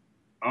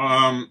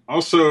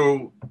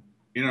also,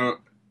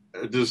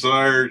 a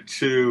desire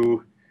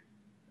to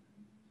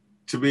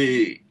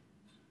be,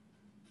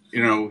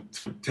 to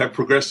have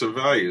progressive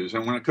values.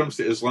 And when it comes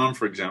to Islam,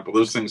 for example,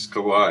 those things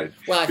collide.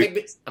 Well, I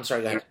think... I'm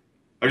sorry, go ahead.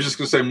 I was just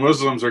going to say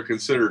Muslims are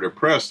considered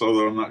oppressed,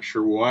 although I'm not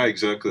sure why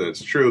exactly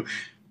that's true.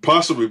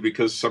 Possibly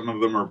because some of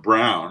them are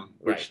brown,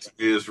 which to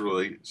me is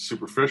really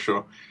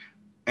superficial.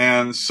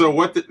 And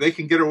so they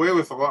can get away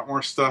with a lot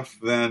more stuff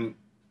than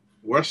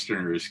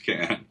Westerners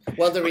can.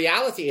 Well, the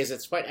reality is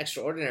it's quite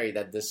extraordinary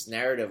that this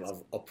narrative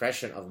of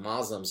oppression of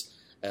Muslims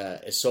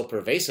is so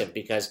pervasive,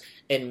 because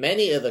in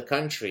many of the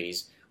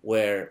countries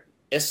where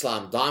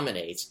Islam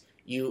dominates,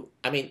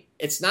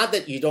 it's not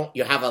that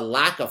you have a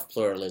lack of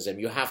pluralism.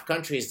 You have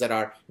countries that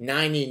are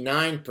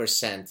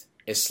 99%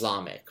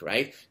 Islamic,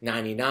 right?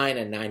 99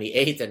 and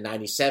 98 and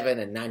 97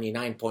 and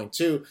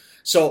 99.2.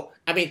 So,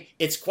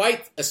 it's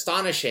quite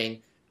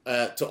astonishing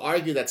to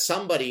argue that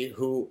somebody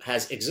who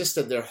has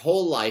existed their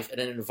whole life in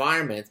an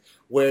environment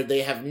where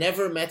they have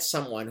never met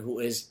someone who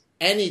is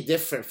any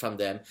different from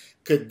them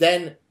could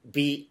then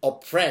be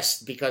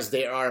oppressed because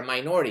they are a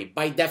minority.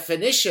 By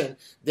definition,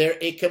 they're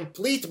a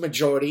complete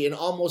majority in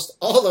almost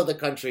all of the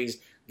countries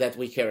that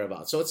we care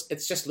about. So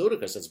it's just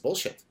ludicrous. It's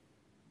bullshit.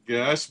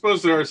 Yeah, I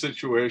suppose there are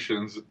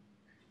situations,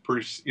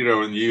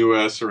 in the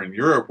U.S. or in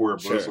Europe where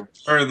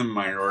Muslims are in the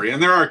minority,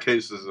 and there are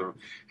cases of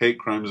hate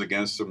crimes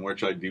against them,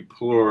 which I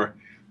deplore.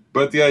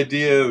 But the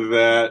idea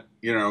that,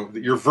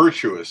 you're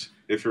virtuous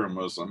if you're a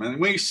Muslim, and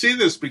we see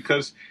this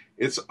because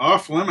it's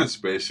off limits,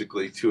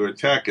 basically, to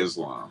attack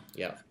Islam.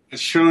 Yeah.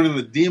 It's shown in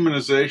the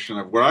demonization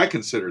of what I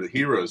consider the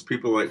heroes,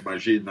 people like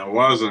Majid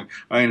Nawaz and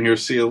Ayn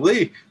Hirsi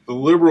Ali, the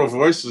liberal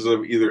voices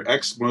of either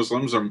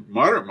ex-Muslims or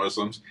moderate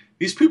Muslims.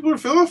 These people are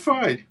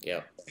vilified.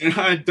 Yeah. And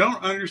I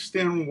don't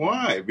understand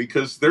why,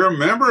 because they're a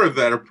member of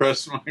that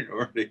oppressed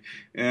minority.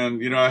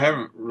 And, I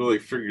haven't really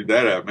figured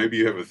that out. Maybe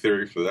you have a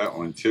theory for that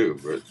one, too.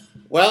 But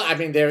well,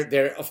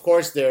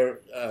 they're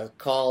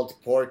called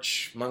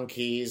porch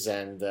monkeys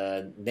and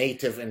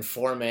native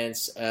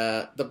informants.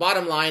 The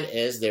bottom line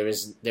is there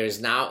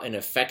is now an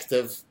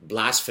effective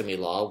blasphemy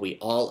law. We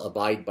all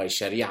abide by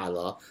Sharia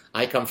law.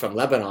 I come from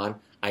Lebanon.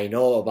 I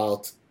know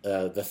about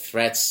the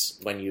threats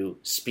when you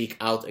speak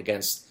out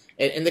against.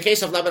 In the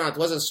case of Lebanon, it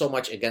wasn't so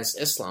much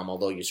against Islam,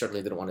 although you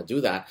certainly didn't want to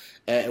do that.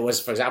 It was,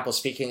 for example,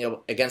 speaking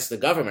against the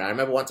government. I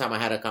remember one time I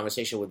had a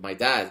conversation with my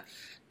dad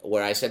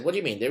where I said, what do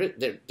you mean?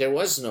 There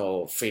was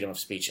no freedom of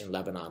speech in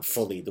Lebanon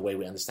fully the way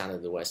we understand it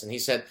in the West. And he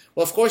said,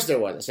 well, of course there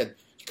was. I said,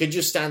 could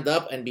you stand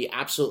up and be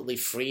absolutely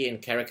free in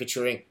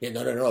caricaturing?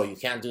 No, you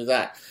can't do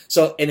that.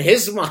 So in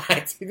his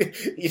mind,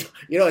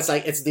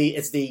 it's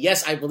the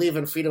yes, I believe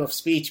in freedom of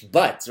speech,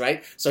 but,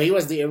 right? So he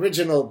was the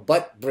original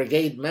but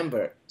brigade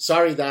member.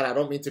 Sorry, Dad, I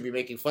don't mean to be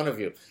making fun of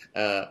you.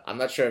 I'm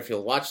not sure if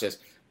you'll watch this.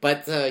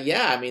 But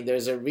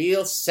there's a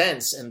real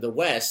sense in the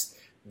West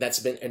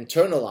that's been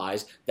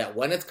internalized that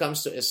when it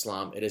comes to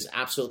Islam, it is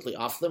absolutely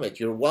off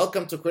limit. You're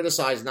welcome to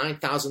criticize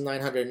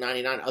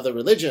 9,999 other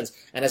religions.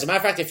 And as a matter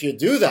of fact, if you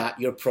do that,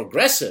 you're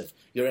progressive,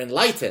 you're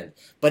enlightened.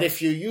 But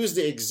if you use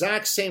the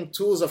exact same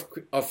tools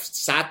of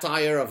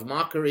satire, of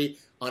mockery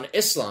on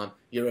Islam,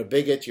 you're a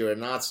bigot, you're a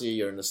Nazi,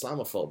 you're an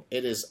Islamophobe.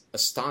 It is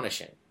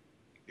astonishing.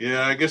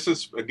 Yeah, I guess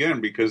it's,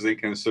 again, because they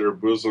consider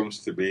Muslims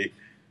to be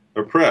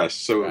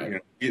oppressed. So,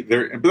 right.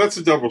 But that's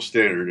a double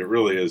standard. It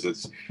really is.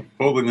 It's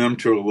holding them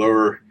to a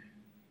lower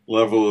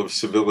level of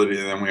civility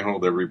than we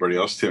hold everybody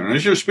else to. And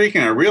as you're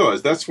speaking, I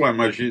realized that's why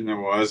Majid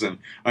Nawaz and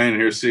Ayn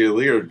Hirsi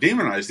Ali are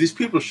demonized. These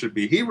people should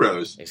be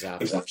heroes.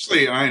 Exactly.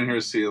 Especially Ayn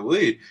Hirsi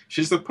Ali.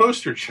 She's the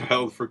poster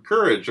child for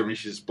courage.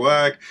 She's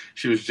black.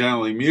 She was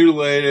genitally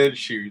mutilated.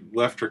 She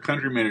left her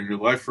country, made a new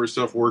life for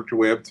herself, worked her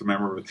way up to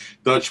member of the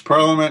Dutch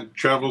parliament,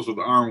 travels with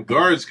armed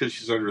guards because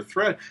she's under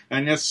threat.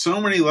 And yet so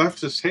many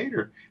leftists hate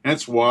her. And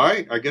it's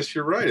why, I guess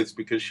you're right, it's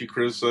because she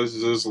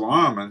criticizes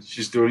Islam and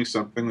she's doing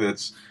something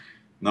that's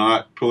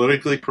not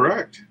politically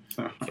correct.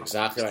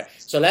 Exactly right.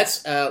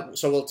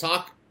 So we'll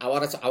talk. I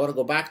want to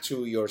go back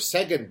to your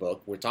second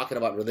book. We're talking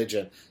about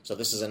religion, so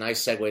this is a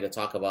nice segue to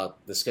talk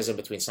about the schism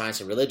between science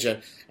and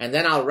religion, and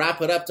then I'll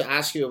wrap it up to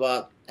ask you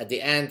about at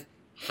the end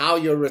how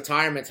your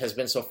retirement has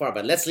been so far.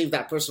 But let's leave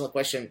that personal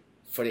question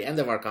for the end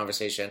of our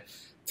conversation.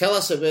 Tell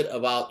us a bit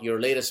about your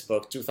latest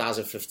book,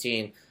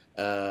 2015,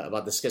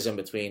 about the schism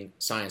between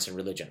science and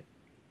religion.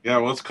 Yeah,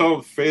 well, it's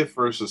called Faith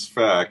versus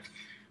Fact,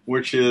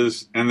 which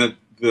is, and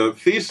the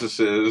thesis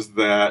is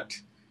that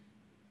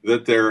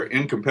they're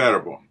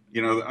incompatible.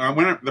 When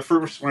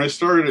I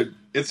started,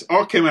 it's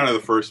all came out of the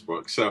first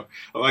book. So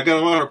I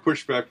got a lot of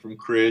pushback from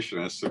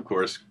creationists, of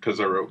course, because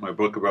I wrote my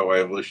book about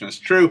why evolution is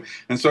true.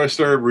 And so I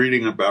started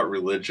reading about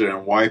religion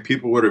and why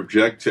people would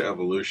object to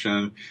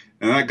evolution.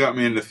 And that got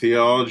me into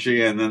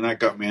theology, and then that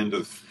got me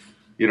into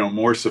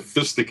more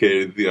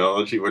sophisticated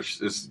theology,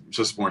 which is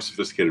just more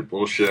sophisticated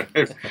bullshit,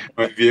 in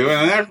my view.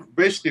 And I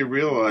basically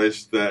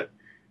realized that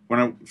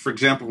for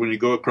example, when you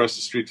go across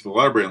the street to the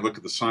library and look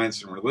at the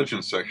science and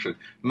religion section,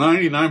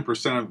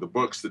 99% of the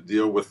books that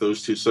deal with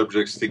those two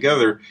subjects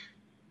together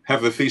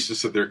have the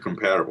thesis that they're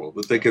compatible,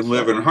 that they can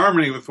live in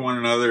harmony with one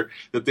another,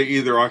 that they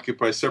either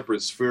occupy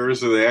separate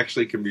spheres or they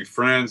actually can be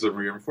friends and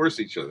reinforce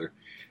each other.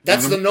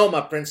 That's the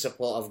NOMA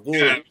principle of Gould.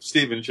 Yeah,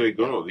 Stephen Jay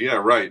Gould. Yeah,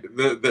 right.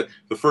 The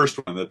first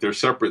one, that they're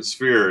separate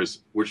spheres,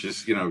 which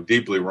is,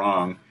 deeply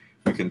wrong.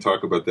 We can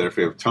talk about that if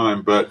we have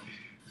time. But,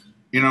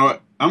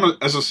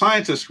 as a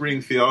scientist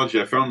reading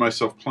theology, I found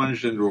myself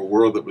plunged into a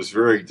world that was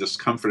very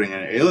discomforting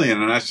and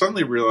alien, and I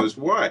suddenly realized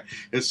why.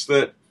 It's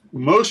that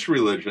most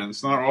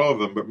religions, not all of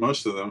them, but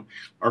most of them,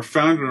 are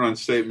founded on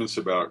statements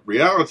about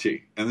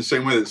reality, in the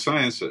same way that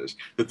science is.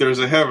 That there's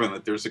a heaven,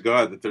 that there's a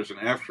God, that there's an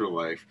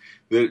afterlife,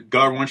 that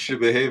God wants you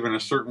to behave in a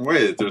certain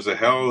way, that there's a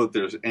hell, that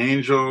there's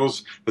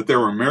angels, that there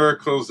were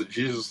miracles, that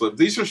Jesus lived.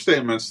 These are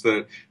statements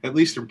that, at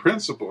least in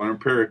principle, are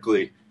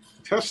empirically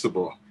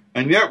testable.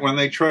 And yet, when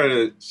they try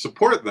to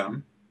support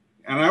them,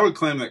 and I would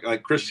claim that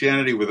like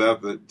Christianity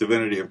without the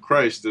divinity of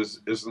Christ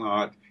is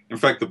not. In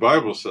fact, the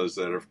Bible says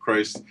that if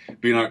Christ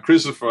be not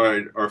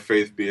crucified, our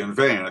faith be in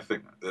vain. I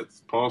think that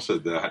Paul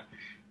said that.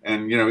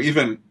 And,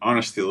 even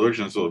honest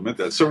theologians will admit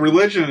that. So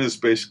religion is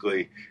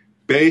basically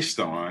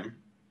based on,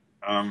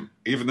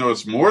 even though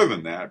it's more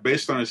than that,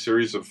 based on a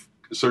series of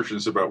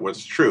assertions about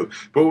what's true.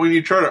 But when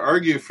you try to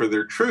argue for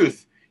their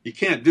truth, you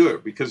can't do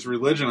it because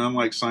religion,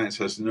 unlike science,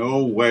 has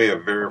no way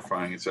of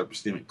verifying its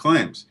epistemic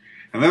claims.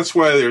 And that's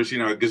why there's, a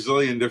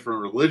gazillion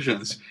different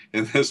religions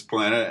in this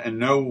planet and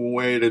no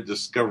way to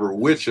discover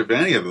which, if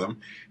any of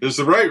them, is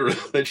the right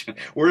religion.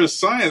 Whereas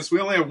science, we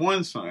only have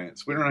one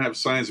science. We don't have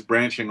science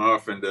branching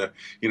off into,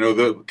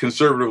 the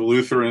conservative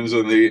Lutherans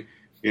and the,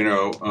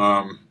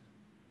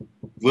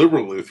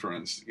 liberal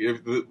Lutherans.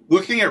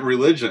 Looking at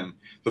religion,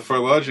 the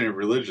phylogeny of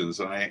religions,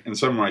 and in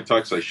some of my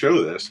talks I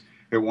show this,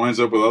 it winds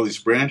up with all these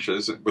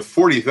branches, with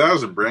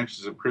 40,000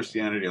 branches of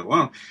Christianity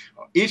alone.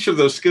 Each of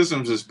those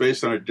schisms is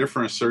based on a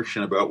different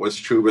assertion about what's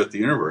true about the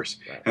universe.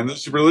 Right. And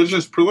those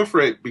religions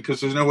proliferate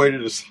because there's no way to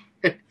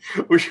decide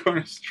which one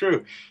is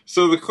true.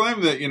 So the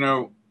claim that,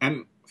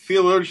 and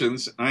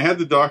theologians, and I had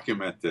to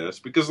document this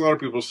because a lot of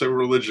people say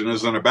religion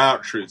isn't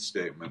about truth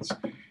statements.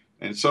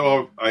 And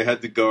so I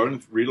had to go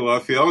and read a lot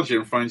of theology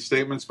and find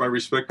statements by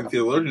respected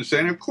theologians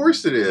saying, of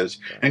course it is.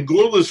 And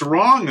Gould is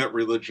wrong that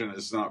religion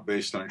is not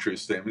based on truth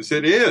statements.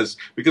 It is,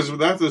 because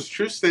without those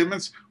truth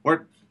statements,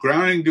 what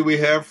grounding do we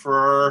have for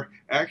our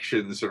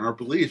actions and our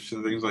beliefs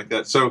and things like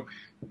that? So,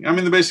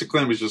 the basic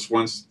claim is just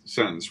one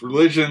sentence.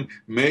 Religion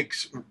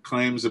makes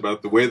claims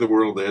about the way the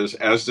world is,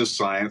 as does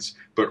science,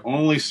 but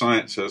only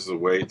science has the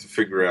way to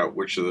figure out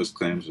which of those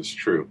claims is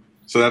true.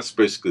 So that's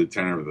basically the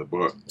tenor of the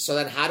book. So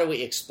then how do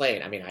we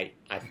explain?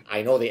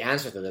 I know the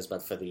answer to this,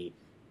 but for the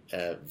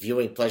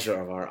viewing pleasure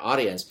of our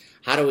audience,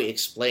 how do we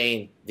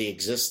explain the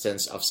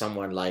existence of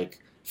someone like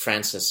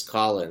Francis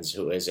Collins,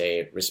 who is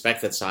a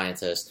respected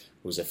scientist,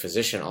 who's a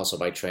physician also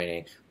by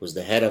training, who's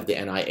the head of the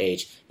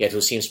NIH, yet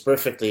who seems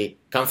perfectly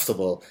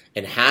comfortable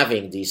in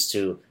having these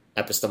two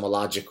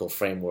epistemological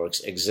frameworks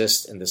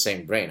exist in the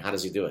same brain? How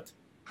does he do it?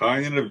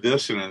 Cognitive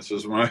dissonance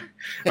is my...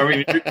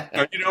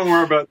 you know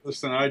more about this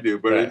than I do,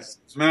 but right.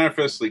 It's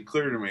manifestly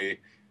clear to me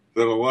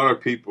that a lot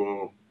of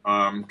people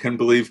can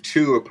believe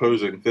two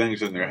opposing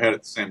things in their head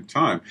at the same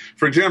time.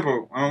 For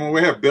example,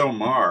 we have Bill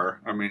Maher.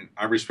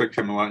 I respect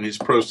him a lot, and he's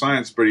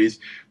pro-science, but he's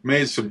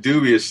made some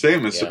dubious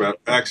statements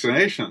about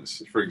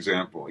vaccinations, for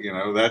example.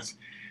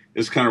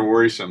 Is kind of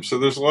worrisome. So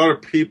there's a lot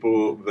of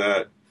people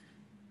that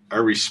I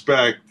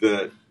respect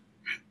that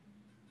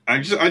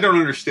I don't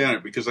understand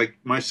it because I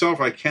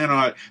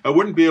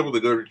wouldn't be able to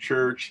go to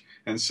church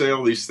and say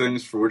all these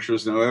things for which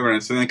there's no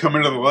evidence and then come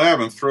into the lab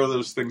and throw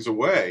those things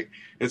away.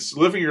 It's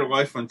living your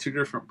life on two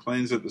different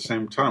planes at the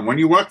same time. When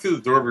you walk through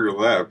the door of your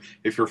lab,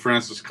 if you're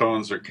Francis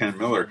Collins or Ken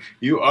Miller,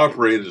 you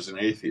operate as an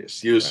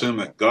atheist. You assume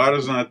that God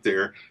is not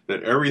there,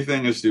 that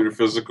everything is due to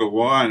physical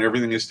law and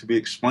everything is to be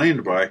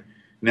explained by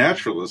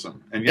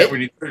naturalism. And yet when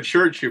you go to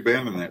church, you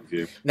abandon that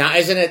view. Now,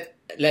 isn't it,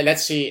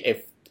 let's see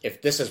if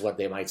this is what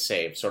they might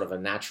say, sort of a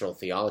natural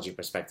theology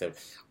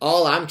perspective,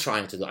 all I'm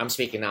trying to do, I'm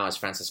speaking now as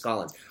Francis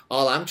Collins,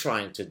 all I'm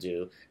trying to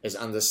do is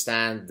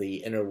understand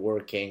the inner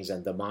workings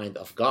and the mind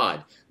of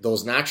God.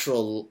 Those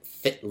natural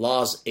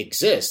laws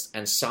exist,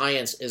 and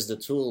science is the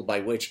tool by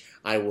which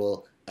I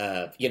will,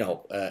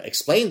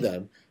 explain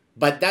them.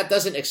 But that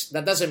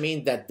doesn't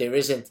mean that there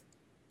isn't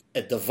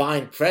a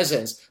divine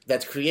presence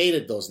that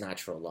created those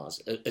natural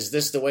laws. Is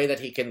this the way that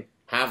he can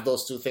have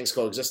those two things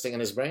coexisting in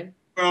his brain?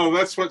 Well,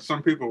 that's what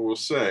some people will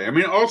say.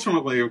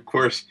 Ultimately, of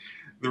course,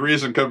 the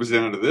reason comes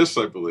down to this,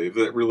 I believe,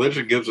 that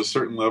religion gives a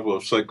certain level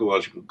of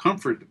psychological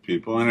comfort to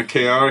people in a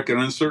chaotic and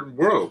uncertain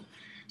world.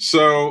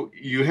 So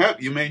you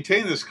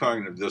maintain this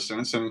cognitive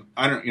dissonance, and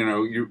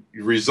you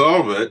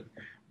resolve it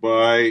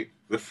by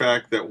the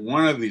fact that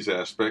one of these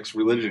aspects,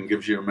 religion,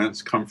 gives you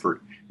immense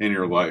comfort in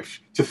your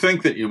life. To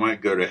think that you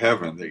might go to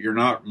heaven, that you're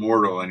not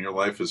mortal and your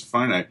life is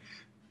finite,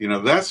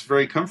 that's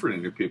very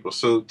comforting to people.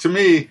 So to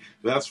me,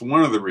 that's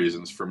one of the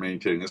reasons for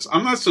maintaining this.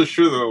 I'm not so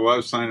sure that a lot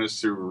of scientists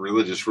who are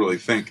religious really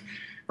think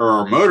or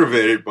are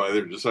motivated by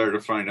their desire to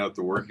find out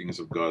the workings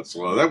of God's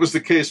law. That was the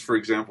case, for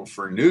example,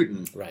 for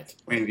Newton. Right.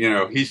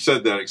 He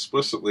said that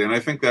explicitly, and I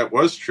think that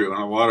was true.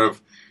 And a lot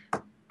of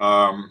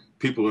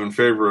people in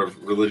favor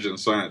of religion and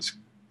science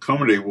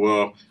comedy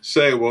will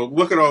say, well,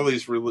 look at all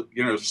these,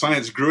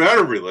 science grew out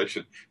of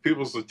religion.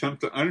 People's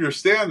attempt to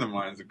understand the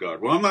minds of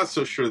God. Well, I'm not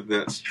so sure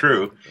that's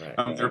true.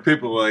 Right. There are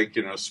people like,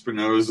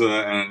 Spinoza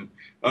and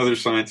other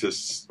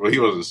scientists. Well, he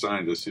wasn't a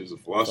scientist, he was a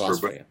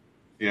philosopher.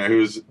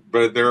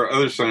 But there are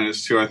other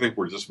scientists who I think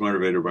were just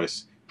motivated by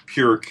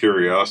pure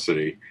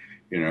curiosity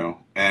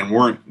and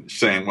weren't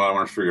saying, well, I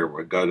want to figure out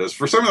what God is.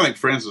 For something like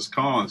Francis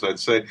Collins, I'd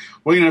say,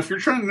 well, if you're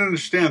trying to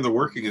understand the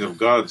workings of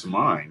God's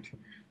mind,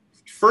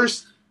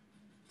 first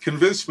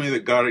convince me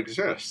that God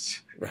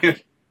exists.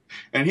 Right.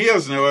 And he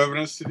has no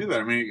evidence to do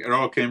that. I mean, it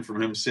all came from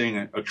him seeing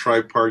a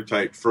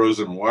tripartite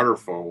frozen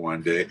waterfall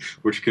one day,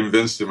 which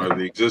convinced him of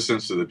the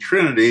existence of the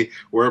Trinity,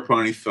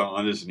 whereupon he fell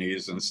on his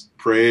knees and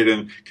prayed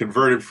and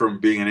converted from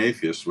being an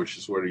atheist, which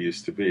is what he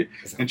used to be.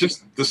 And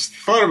just this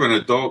thought of an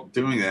adult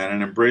doing that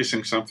and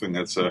embracing something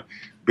that's a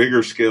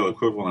bigger scale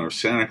equivalent of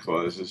Santa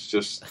Claus is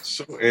just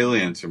so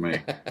alien to me.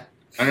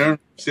 I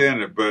don't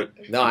understand it, but...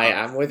 No,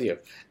 I'm with you.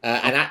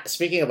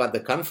 Speaking about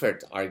the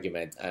comfort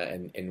argument,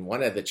 in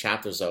one of the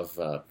chapters of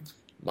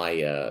my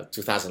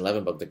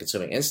 2011 book, The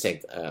Consuming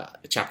Instinct,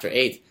 chapter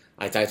 8,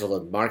 I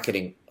titled it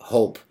Marketing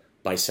Hope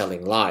by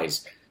Selling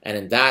Lies. And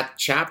in that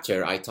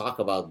chapter, I talk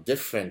about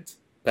different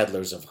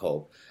peddlers of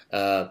hope,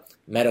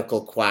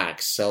 medical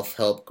quacks,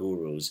 self-help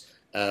gurus,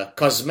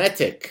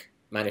 cosmetic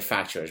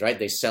manufacturers, right?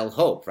 They sell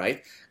hope,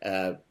 right?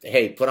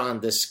 Hey, put on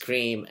this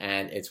cream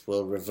and it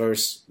will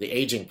reverse the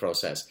aging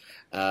process.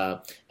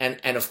 And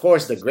of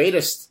course, the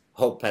greatest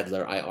hope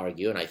peddler, I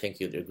argue, and I think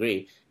you'd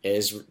agree,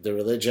 is the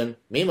religion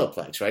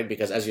memoplex, right?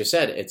 Because as you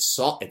said, it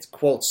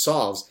quote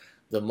solves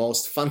the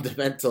most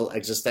fundamental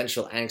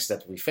existential angst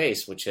that we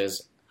face, which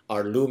is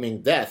our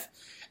looming death.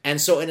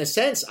 And so in a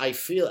sense, I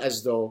feel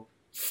as though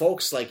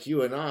folks like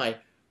you and I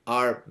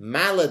are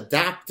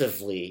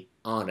maladaptively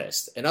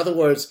honest. In other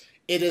words,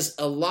 it is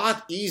a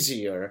lot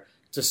easier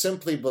to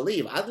simply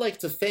believe. I'd like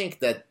to think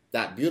that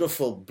that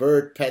beautiful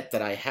bird pet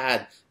that I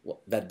had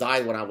that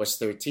died when I was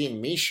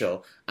 13,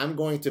 Misho, I'm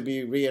going to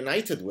be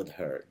reunited with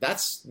her.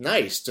 That's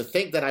nice. To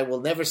think that I will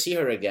never see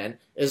her again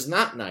is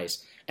not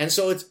nice. And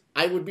so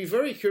I would be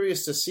very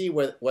curious to see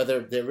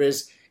whether there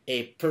is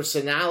a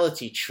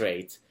personality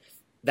trait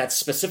that's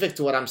specific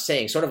to what I'm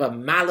saying, sort of a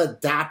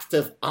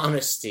maladaptive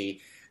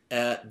honesty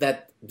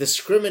that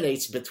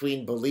discriminates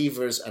between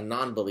believers and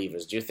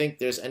non-believers. Do you think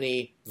there's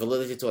any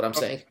validity to what I'm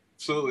saying?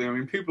 Absolutely. I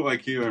mean, people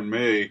like you and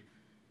me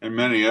and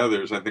many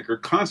others, I think, are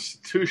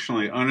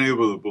constitutionally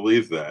unable to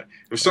believe that.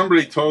 If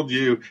somebody told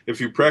you,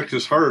 if you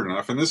practice hard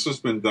enough, and this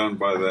has been done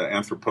by the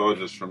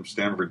anthropologist from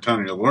Stanford,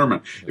 Tanya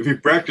Luhrmann, if you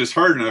practice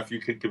hard enough, you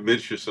can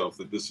convince yourself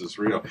that this is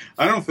real.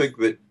 I don't think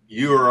that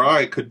you or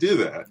I could do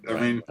that. I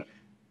mean,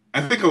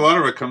 I think a lot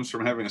of it comes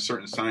from having a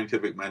certain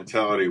scientific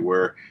mentality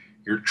where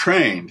you're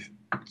trained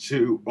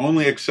to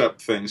only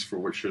accept things for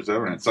which there's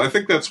evidence. I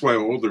think that's why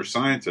older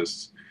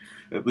scientists,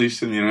 at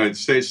least in the United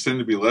States, tend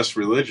to be less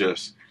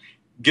religious,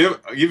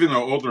 even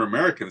though older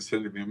Americans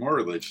tend to be more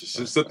religious.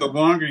 It's that the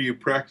longer you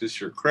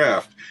practice your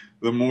craft,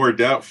 the more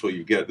doubtful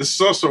you get. This is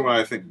also why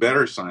I think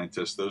better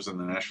scientists, those in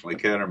the National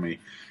Academy,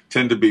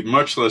 tend to be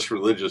much less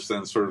religious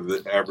than sort of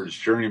the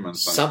average journeyman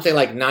scientist. Something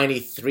like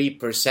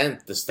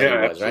 93% the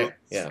study was, right?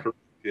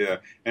 Yeah,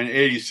 and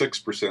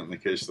 86% in the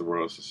case of the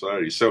Royal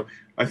Society. So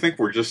I think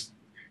we're just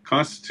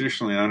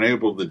constitutionally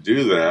unable to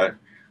do that.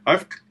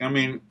 I've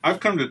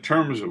come to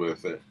terms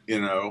with it,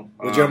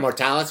 With your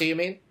mortality, you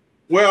mean?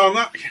 Well,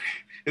 not.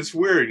 It's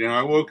weird,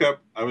 I woke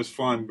up. I was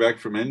flying back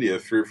from India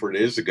 3 or 4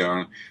 days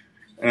ago,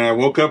 and I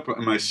woke up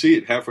in my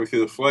seat halfway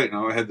through the flight, and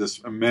I had this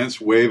immense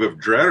wave of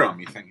dread on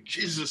me, thinking,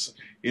 Jesus,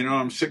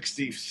 I'm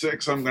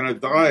 66. I'm going to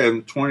die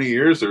in 20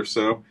 years or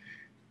so.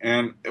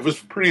 And it was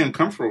pretty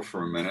uncomfortable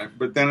for a minute,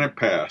 but then it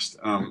passed.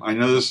 I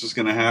know this is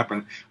going to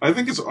happen. I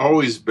think it's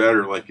always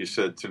better, like you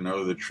said, to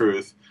know the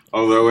truth.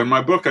 Although in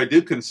my book, I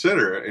did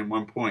consider at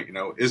one point,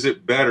 is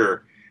it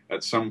better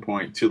at some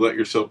point to let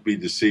yourself be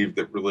deceived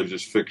at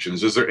religious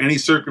fictions? Is there any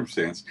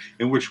circumstance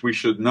in which we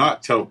should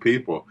not tell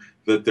people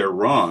that they're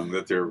wrong,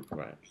 that they're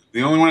right?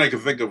 The only one I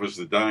could think of was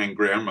the dying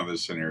grandmother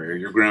scenario.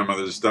 Your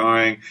grandmother's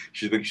dying.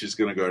 She thinks she's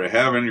going to go to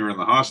heaven. You're in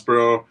the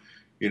hospital.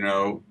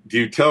 Do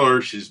you tell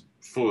her she's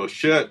full of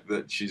shit,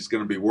 that she's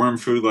going to be worm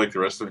food like the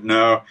rest of it?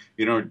 No,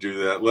 you don't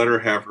do that. Let her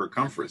have her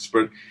comforts.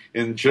 But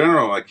in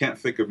general, I can't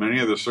think of many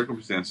other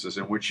circumstances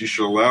in which you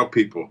should allow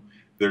people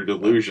their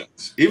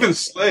delusions. Even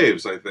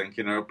slaves, I think,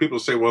 people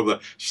say, well,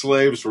 the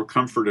slaves were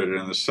comforted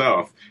in the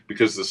South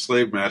because the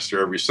slave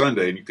master every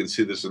Sunday, and you can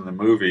see this in the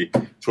movie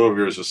 12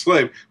 Years a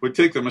Slave, would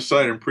take them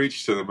aside and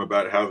preach to them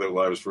about how their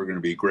lives were going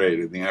to be great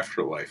in the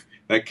afterlife.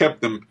 That kept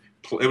them.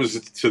 It was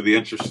to the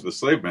interest of the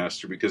slave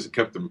master because it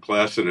kept them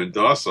placid and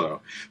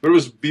docile. But it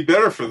would be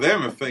better for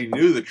them if they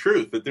knew the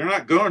truth, that they're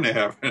not going to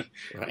heaven,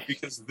 right?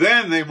 Because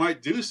then they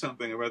might do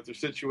something about their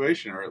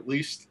situation, or at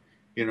least,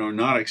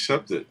 not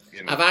accept it.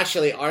 I've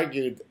actually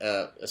argued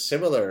a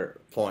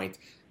similar point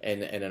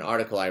in an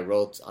article I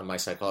wrote on my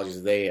Psychology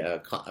Today a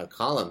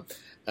column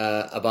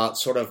about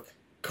sort of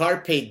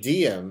carpe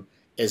diem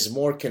is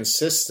more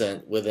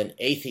consistent with an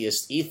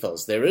atheist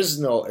ethos. There is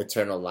no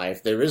eternal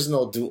life. There is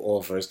no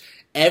do-overs.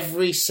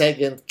 Every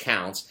second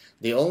counts.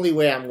 The only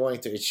way I'm going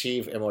to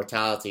achieve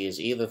immortality is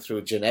either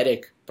through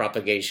genetic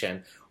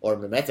propagation or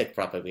mimetic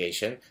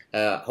propagation.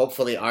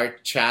 Hopefully our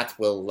chat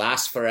will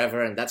last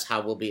forever, and that's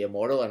how we'll be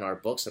immortal in our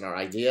books and our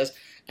ideas.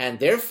 And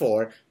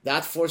therefore,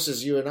 that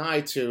forces you and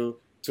I to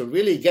to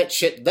really get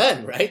shit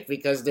done, right?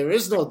 Because there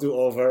is no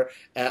do-over.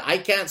 I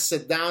can't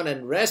sit down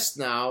and rest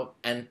now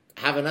and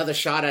have another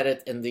shot at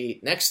it in the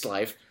next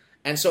life.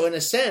 And so in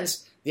a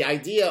sense, the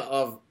idea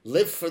of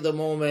live for the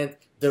moment,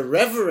 the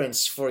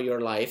reverence for your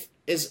life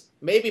is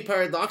maybe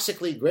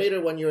paradoxically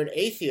greater when you're an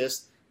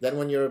atheist than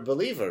when you're a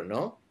believer,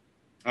 no?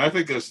 I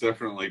think that's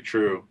definitely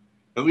true.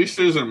 At least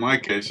it is in my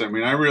case. I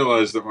mean, I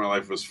realized that my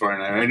life was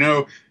finite. I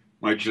know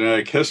my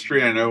genetic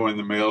history. I know when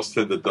the males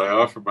tend to die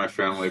off in my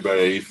family, about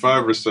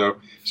 85 or so.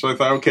 So I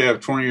thought, okay, I have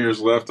 20 years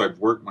left. I've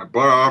worked my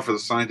butt off as a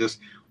scientist.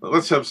 Well,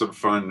 let's have some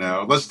fun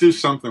now. Let's do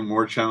something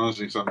more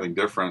challenging, something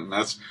different. And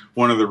that's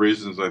one of the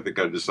reasons I think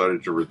I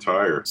decided to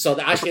retire. So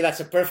actually, that's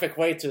a perfect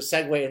way to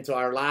segue into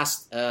our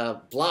last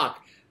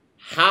block.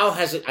 How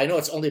has it, I know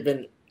it's only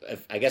been,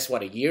 I guess,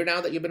 what, a year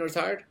now that you've been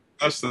retired?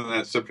 Less than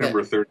that,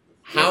 September 30th.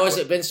 How has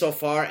it been so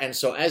far? And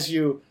so as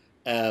you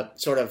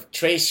sort of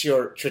trace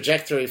your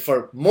trajectory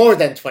for more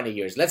than 20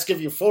 years, let's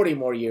give you 40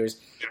 more years.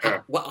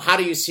 Yeah. How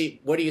do you see,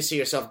 where do you see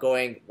yourself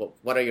going?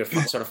 What are your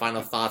sort of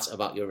final thoughts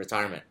about your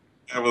retirement?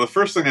 Yeah, well, the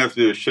first thing I have to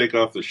do is shake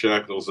off the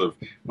shackles of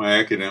my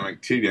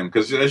academic tedium,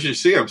 because as you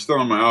see, I'm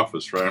still in my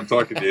office, right? I'm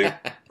talking to you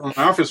from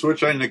my office,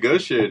 which I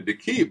negotiated to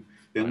keep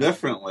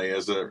indefinitely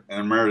as an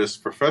emeritus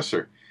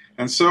professor.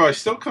 And so I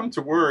still come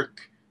to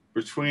work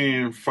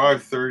between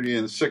 5:30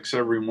 and 6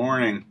 every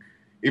morning,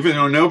 even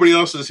though nobody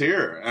else is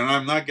here, and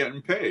I'm not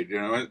getting paid.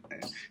 You know,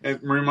 it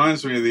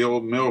reminds me of the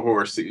old mill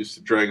horse that used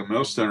to drag a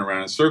millstone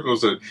around in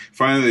circles, and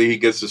finally he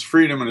gets his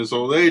freedom in his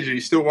old age, and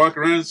he's still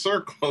walking around in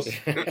circles.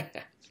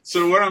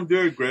 So what I'm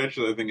doing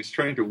gradually, I think, is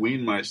trying to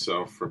wean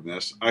myself from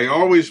this. I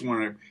always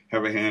want to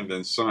have a hand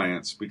in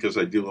science because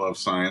I do love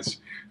science.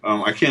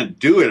 I can't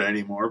do it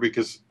anymore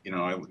because, you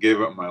know, I gave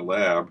up my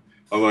lab,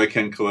 although I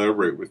can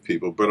collaborate with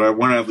people. But I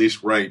want to at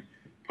least write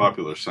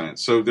popular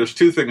science. So there's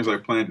two things I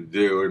plan to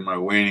do in my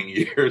waning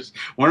years,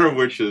 one of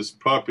which is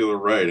popular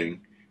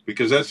writing,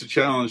 because that's a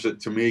challenge that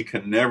to me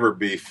can never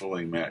be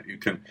fully met. You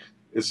can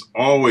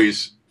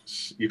always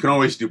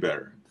do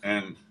better.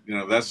 And, you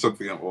know, that's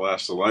something that will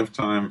last a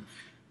lifetime.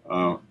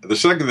 The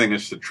second thing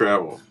is to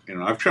travel. You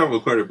know, I've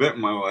traveled quite a bit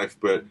in my life,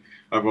 but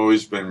I've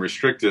always been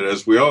restricted,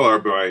 as we all are,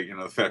 by, you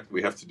know, the fact that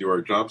we have to do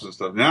our jobs and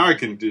stuff. Now I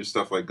can do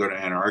stuff like go to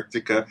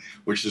Antarctica,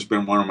 which has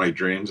been one of my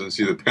dreams, and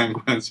see the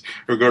penguins,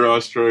 or go to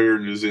Australia or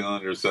New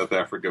Zealand or South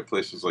Africa,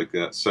 places like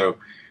that. So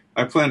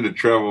I plan to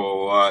travel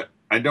a lot.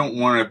 I don't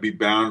want to be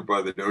bound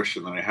by the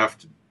notion that I have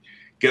to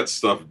get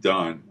stuff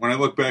done. When I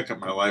look back at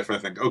my life, I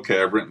think,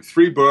 okay, I've written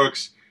 3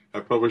 books,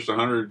 I've published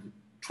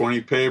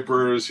 120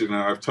 papers, you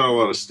know, I've taught a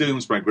lot of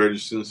students, my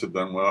graduate students have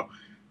done well.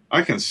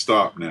 I can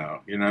stop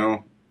now, you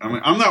know. I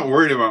mean, I'm not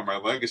worried about my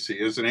legacy.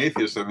 As an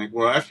atheist, I think,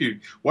 well,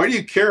 why do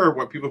you care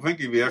what people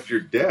think of you after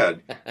you're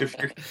dead? If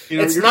you're, you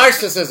know, it's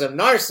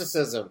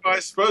narcissism. I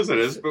suppose it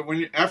is, but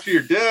after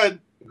you're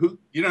dead,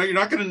 you're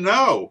not going to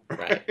know.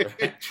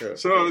 Right. True.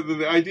 So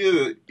the idea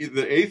that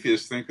the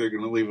atheists think they're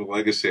going to leave a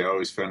legacy, I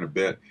always found a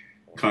bit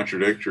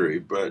contradictory.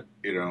 But,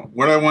 you know,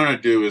 what I want to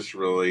do is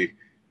really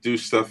do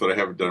stuff that I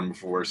haven't done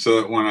before, so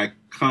that when I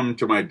come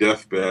to my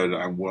deathbed,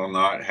 I will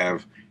not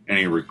have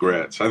any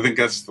regrets. I think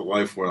that's the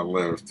life well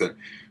lived, that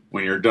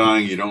when you're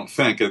dying, you don't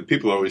think, and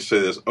people always say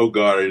this, oh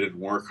God, I didn't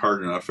work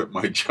hard enough at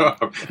my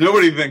job.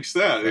 Nobody thinks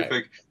that. They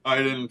think, I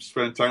didn't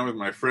spend time with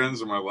my friends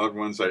and my loved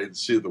ones, I didn't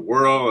see the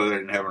world, I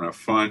didn't have enough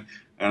fun,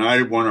 and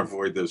I want to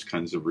avoid those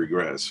kinds of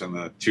regrets in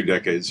the 2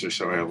 decades or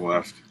so I have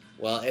left.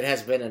 Well, it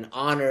has been an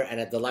honor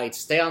and a delight.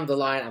 Stay on the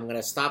line. I'm going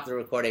to stop the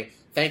recording.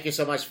 Thank you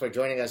so much for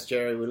joining us,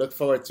 Jerry. We look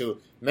forward to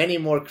many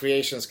more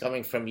creations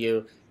coming from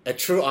you. A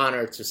true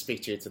honor to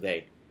speak to you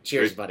today.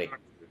 Cheers, buddy.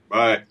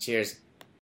 Bye. Cheers.